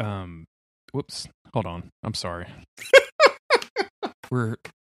whoops. Hold on. I'm sorry. I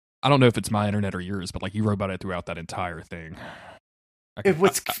don't know if it's my internet or yours, but like you roboted throughout that entire thing. It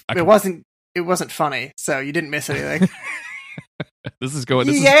wasn't funny, so you didn't miss anything. This is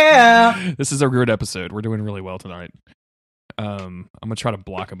a weird episode. We're doing really well tonight. I'm gonna try to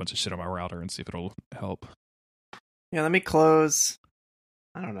block a bunch of shit on my router and see if it'll help. Yeah, let me close.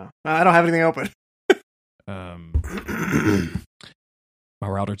 I don't know. I don't have anything open. My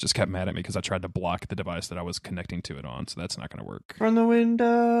router just kept mad at me because I tried to block the device that I was connecting to it on, so that's not gonna work. From the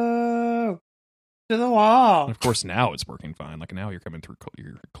window to the wall. And of course, now it's working fine. Like now you're coming through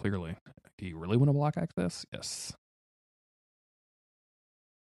clearly. Do you really want to block this? Yes.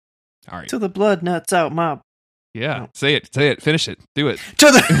 All right. Till the blood nuts out my. Yeah, say it, finish it, do it.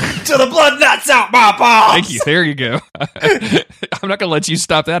 Till the blood nuts out my balls. Thank you. There you go. I'm not gonna let you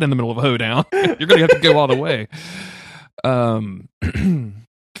stop that in the middle of a hoedown. You're gonna have to go all the way.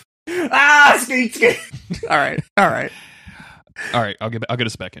 Skeet. All right. I'll get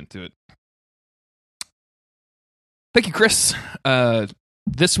us back into it. Thank you, Chris.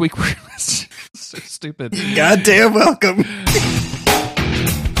 This week we're so stupid. Goddamn welcome.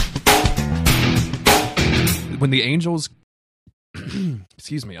 When the angels,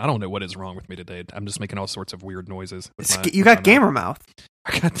 excuse me, I don't know what is wrong with me today. I'm just making all sorts of weird noises. You got gamer mouth.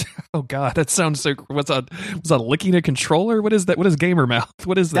 Oh god, that sounds so. Was I licking a controller? What is that? What is gamer mouth?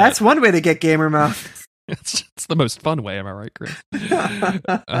 What is that? That's one way to get gamer mouth. It's the most fun way. Am I right, Chris?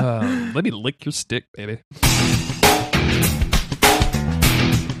 Let me lick your stick, baby.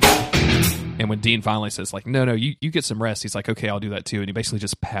 And when Dean finally says, like, no, you get some rest, he's like, okay, I'll do that too. And he basically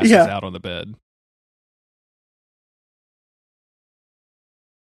just passes out on the bed.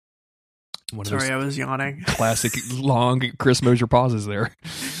 Sorry, I was yawning. Classic long Chris Mosier pauses there.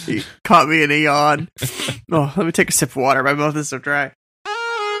 He caught me in a yawn. Oh, let me take a sip of water. My mouth is so dry.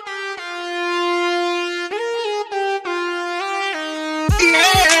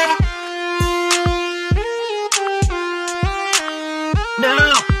 Yeah!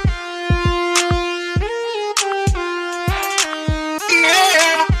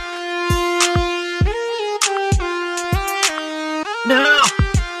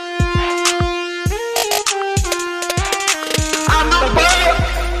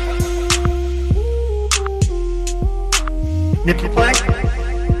 Nipple play?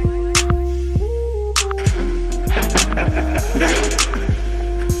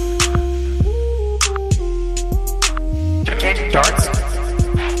 Darts?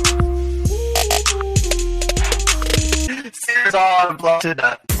 Sears on, blow to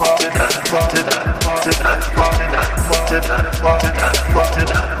the, blow to the, blow to the, blow to the, blow to the, blow to the, blow to the, blow to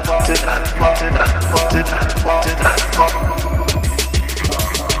the.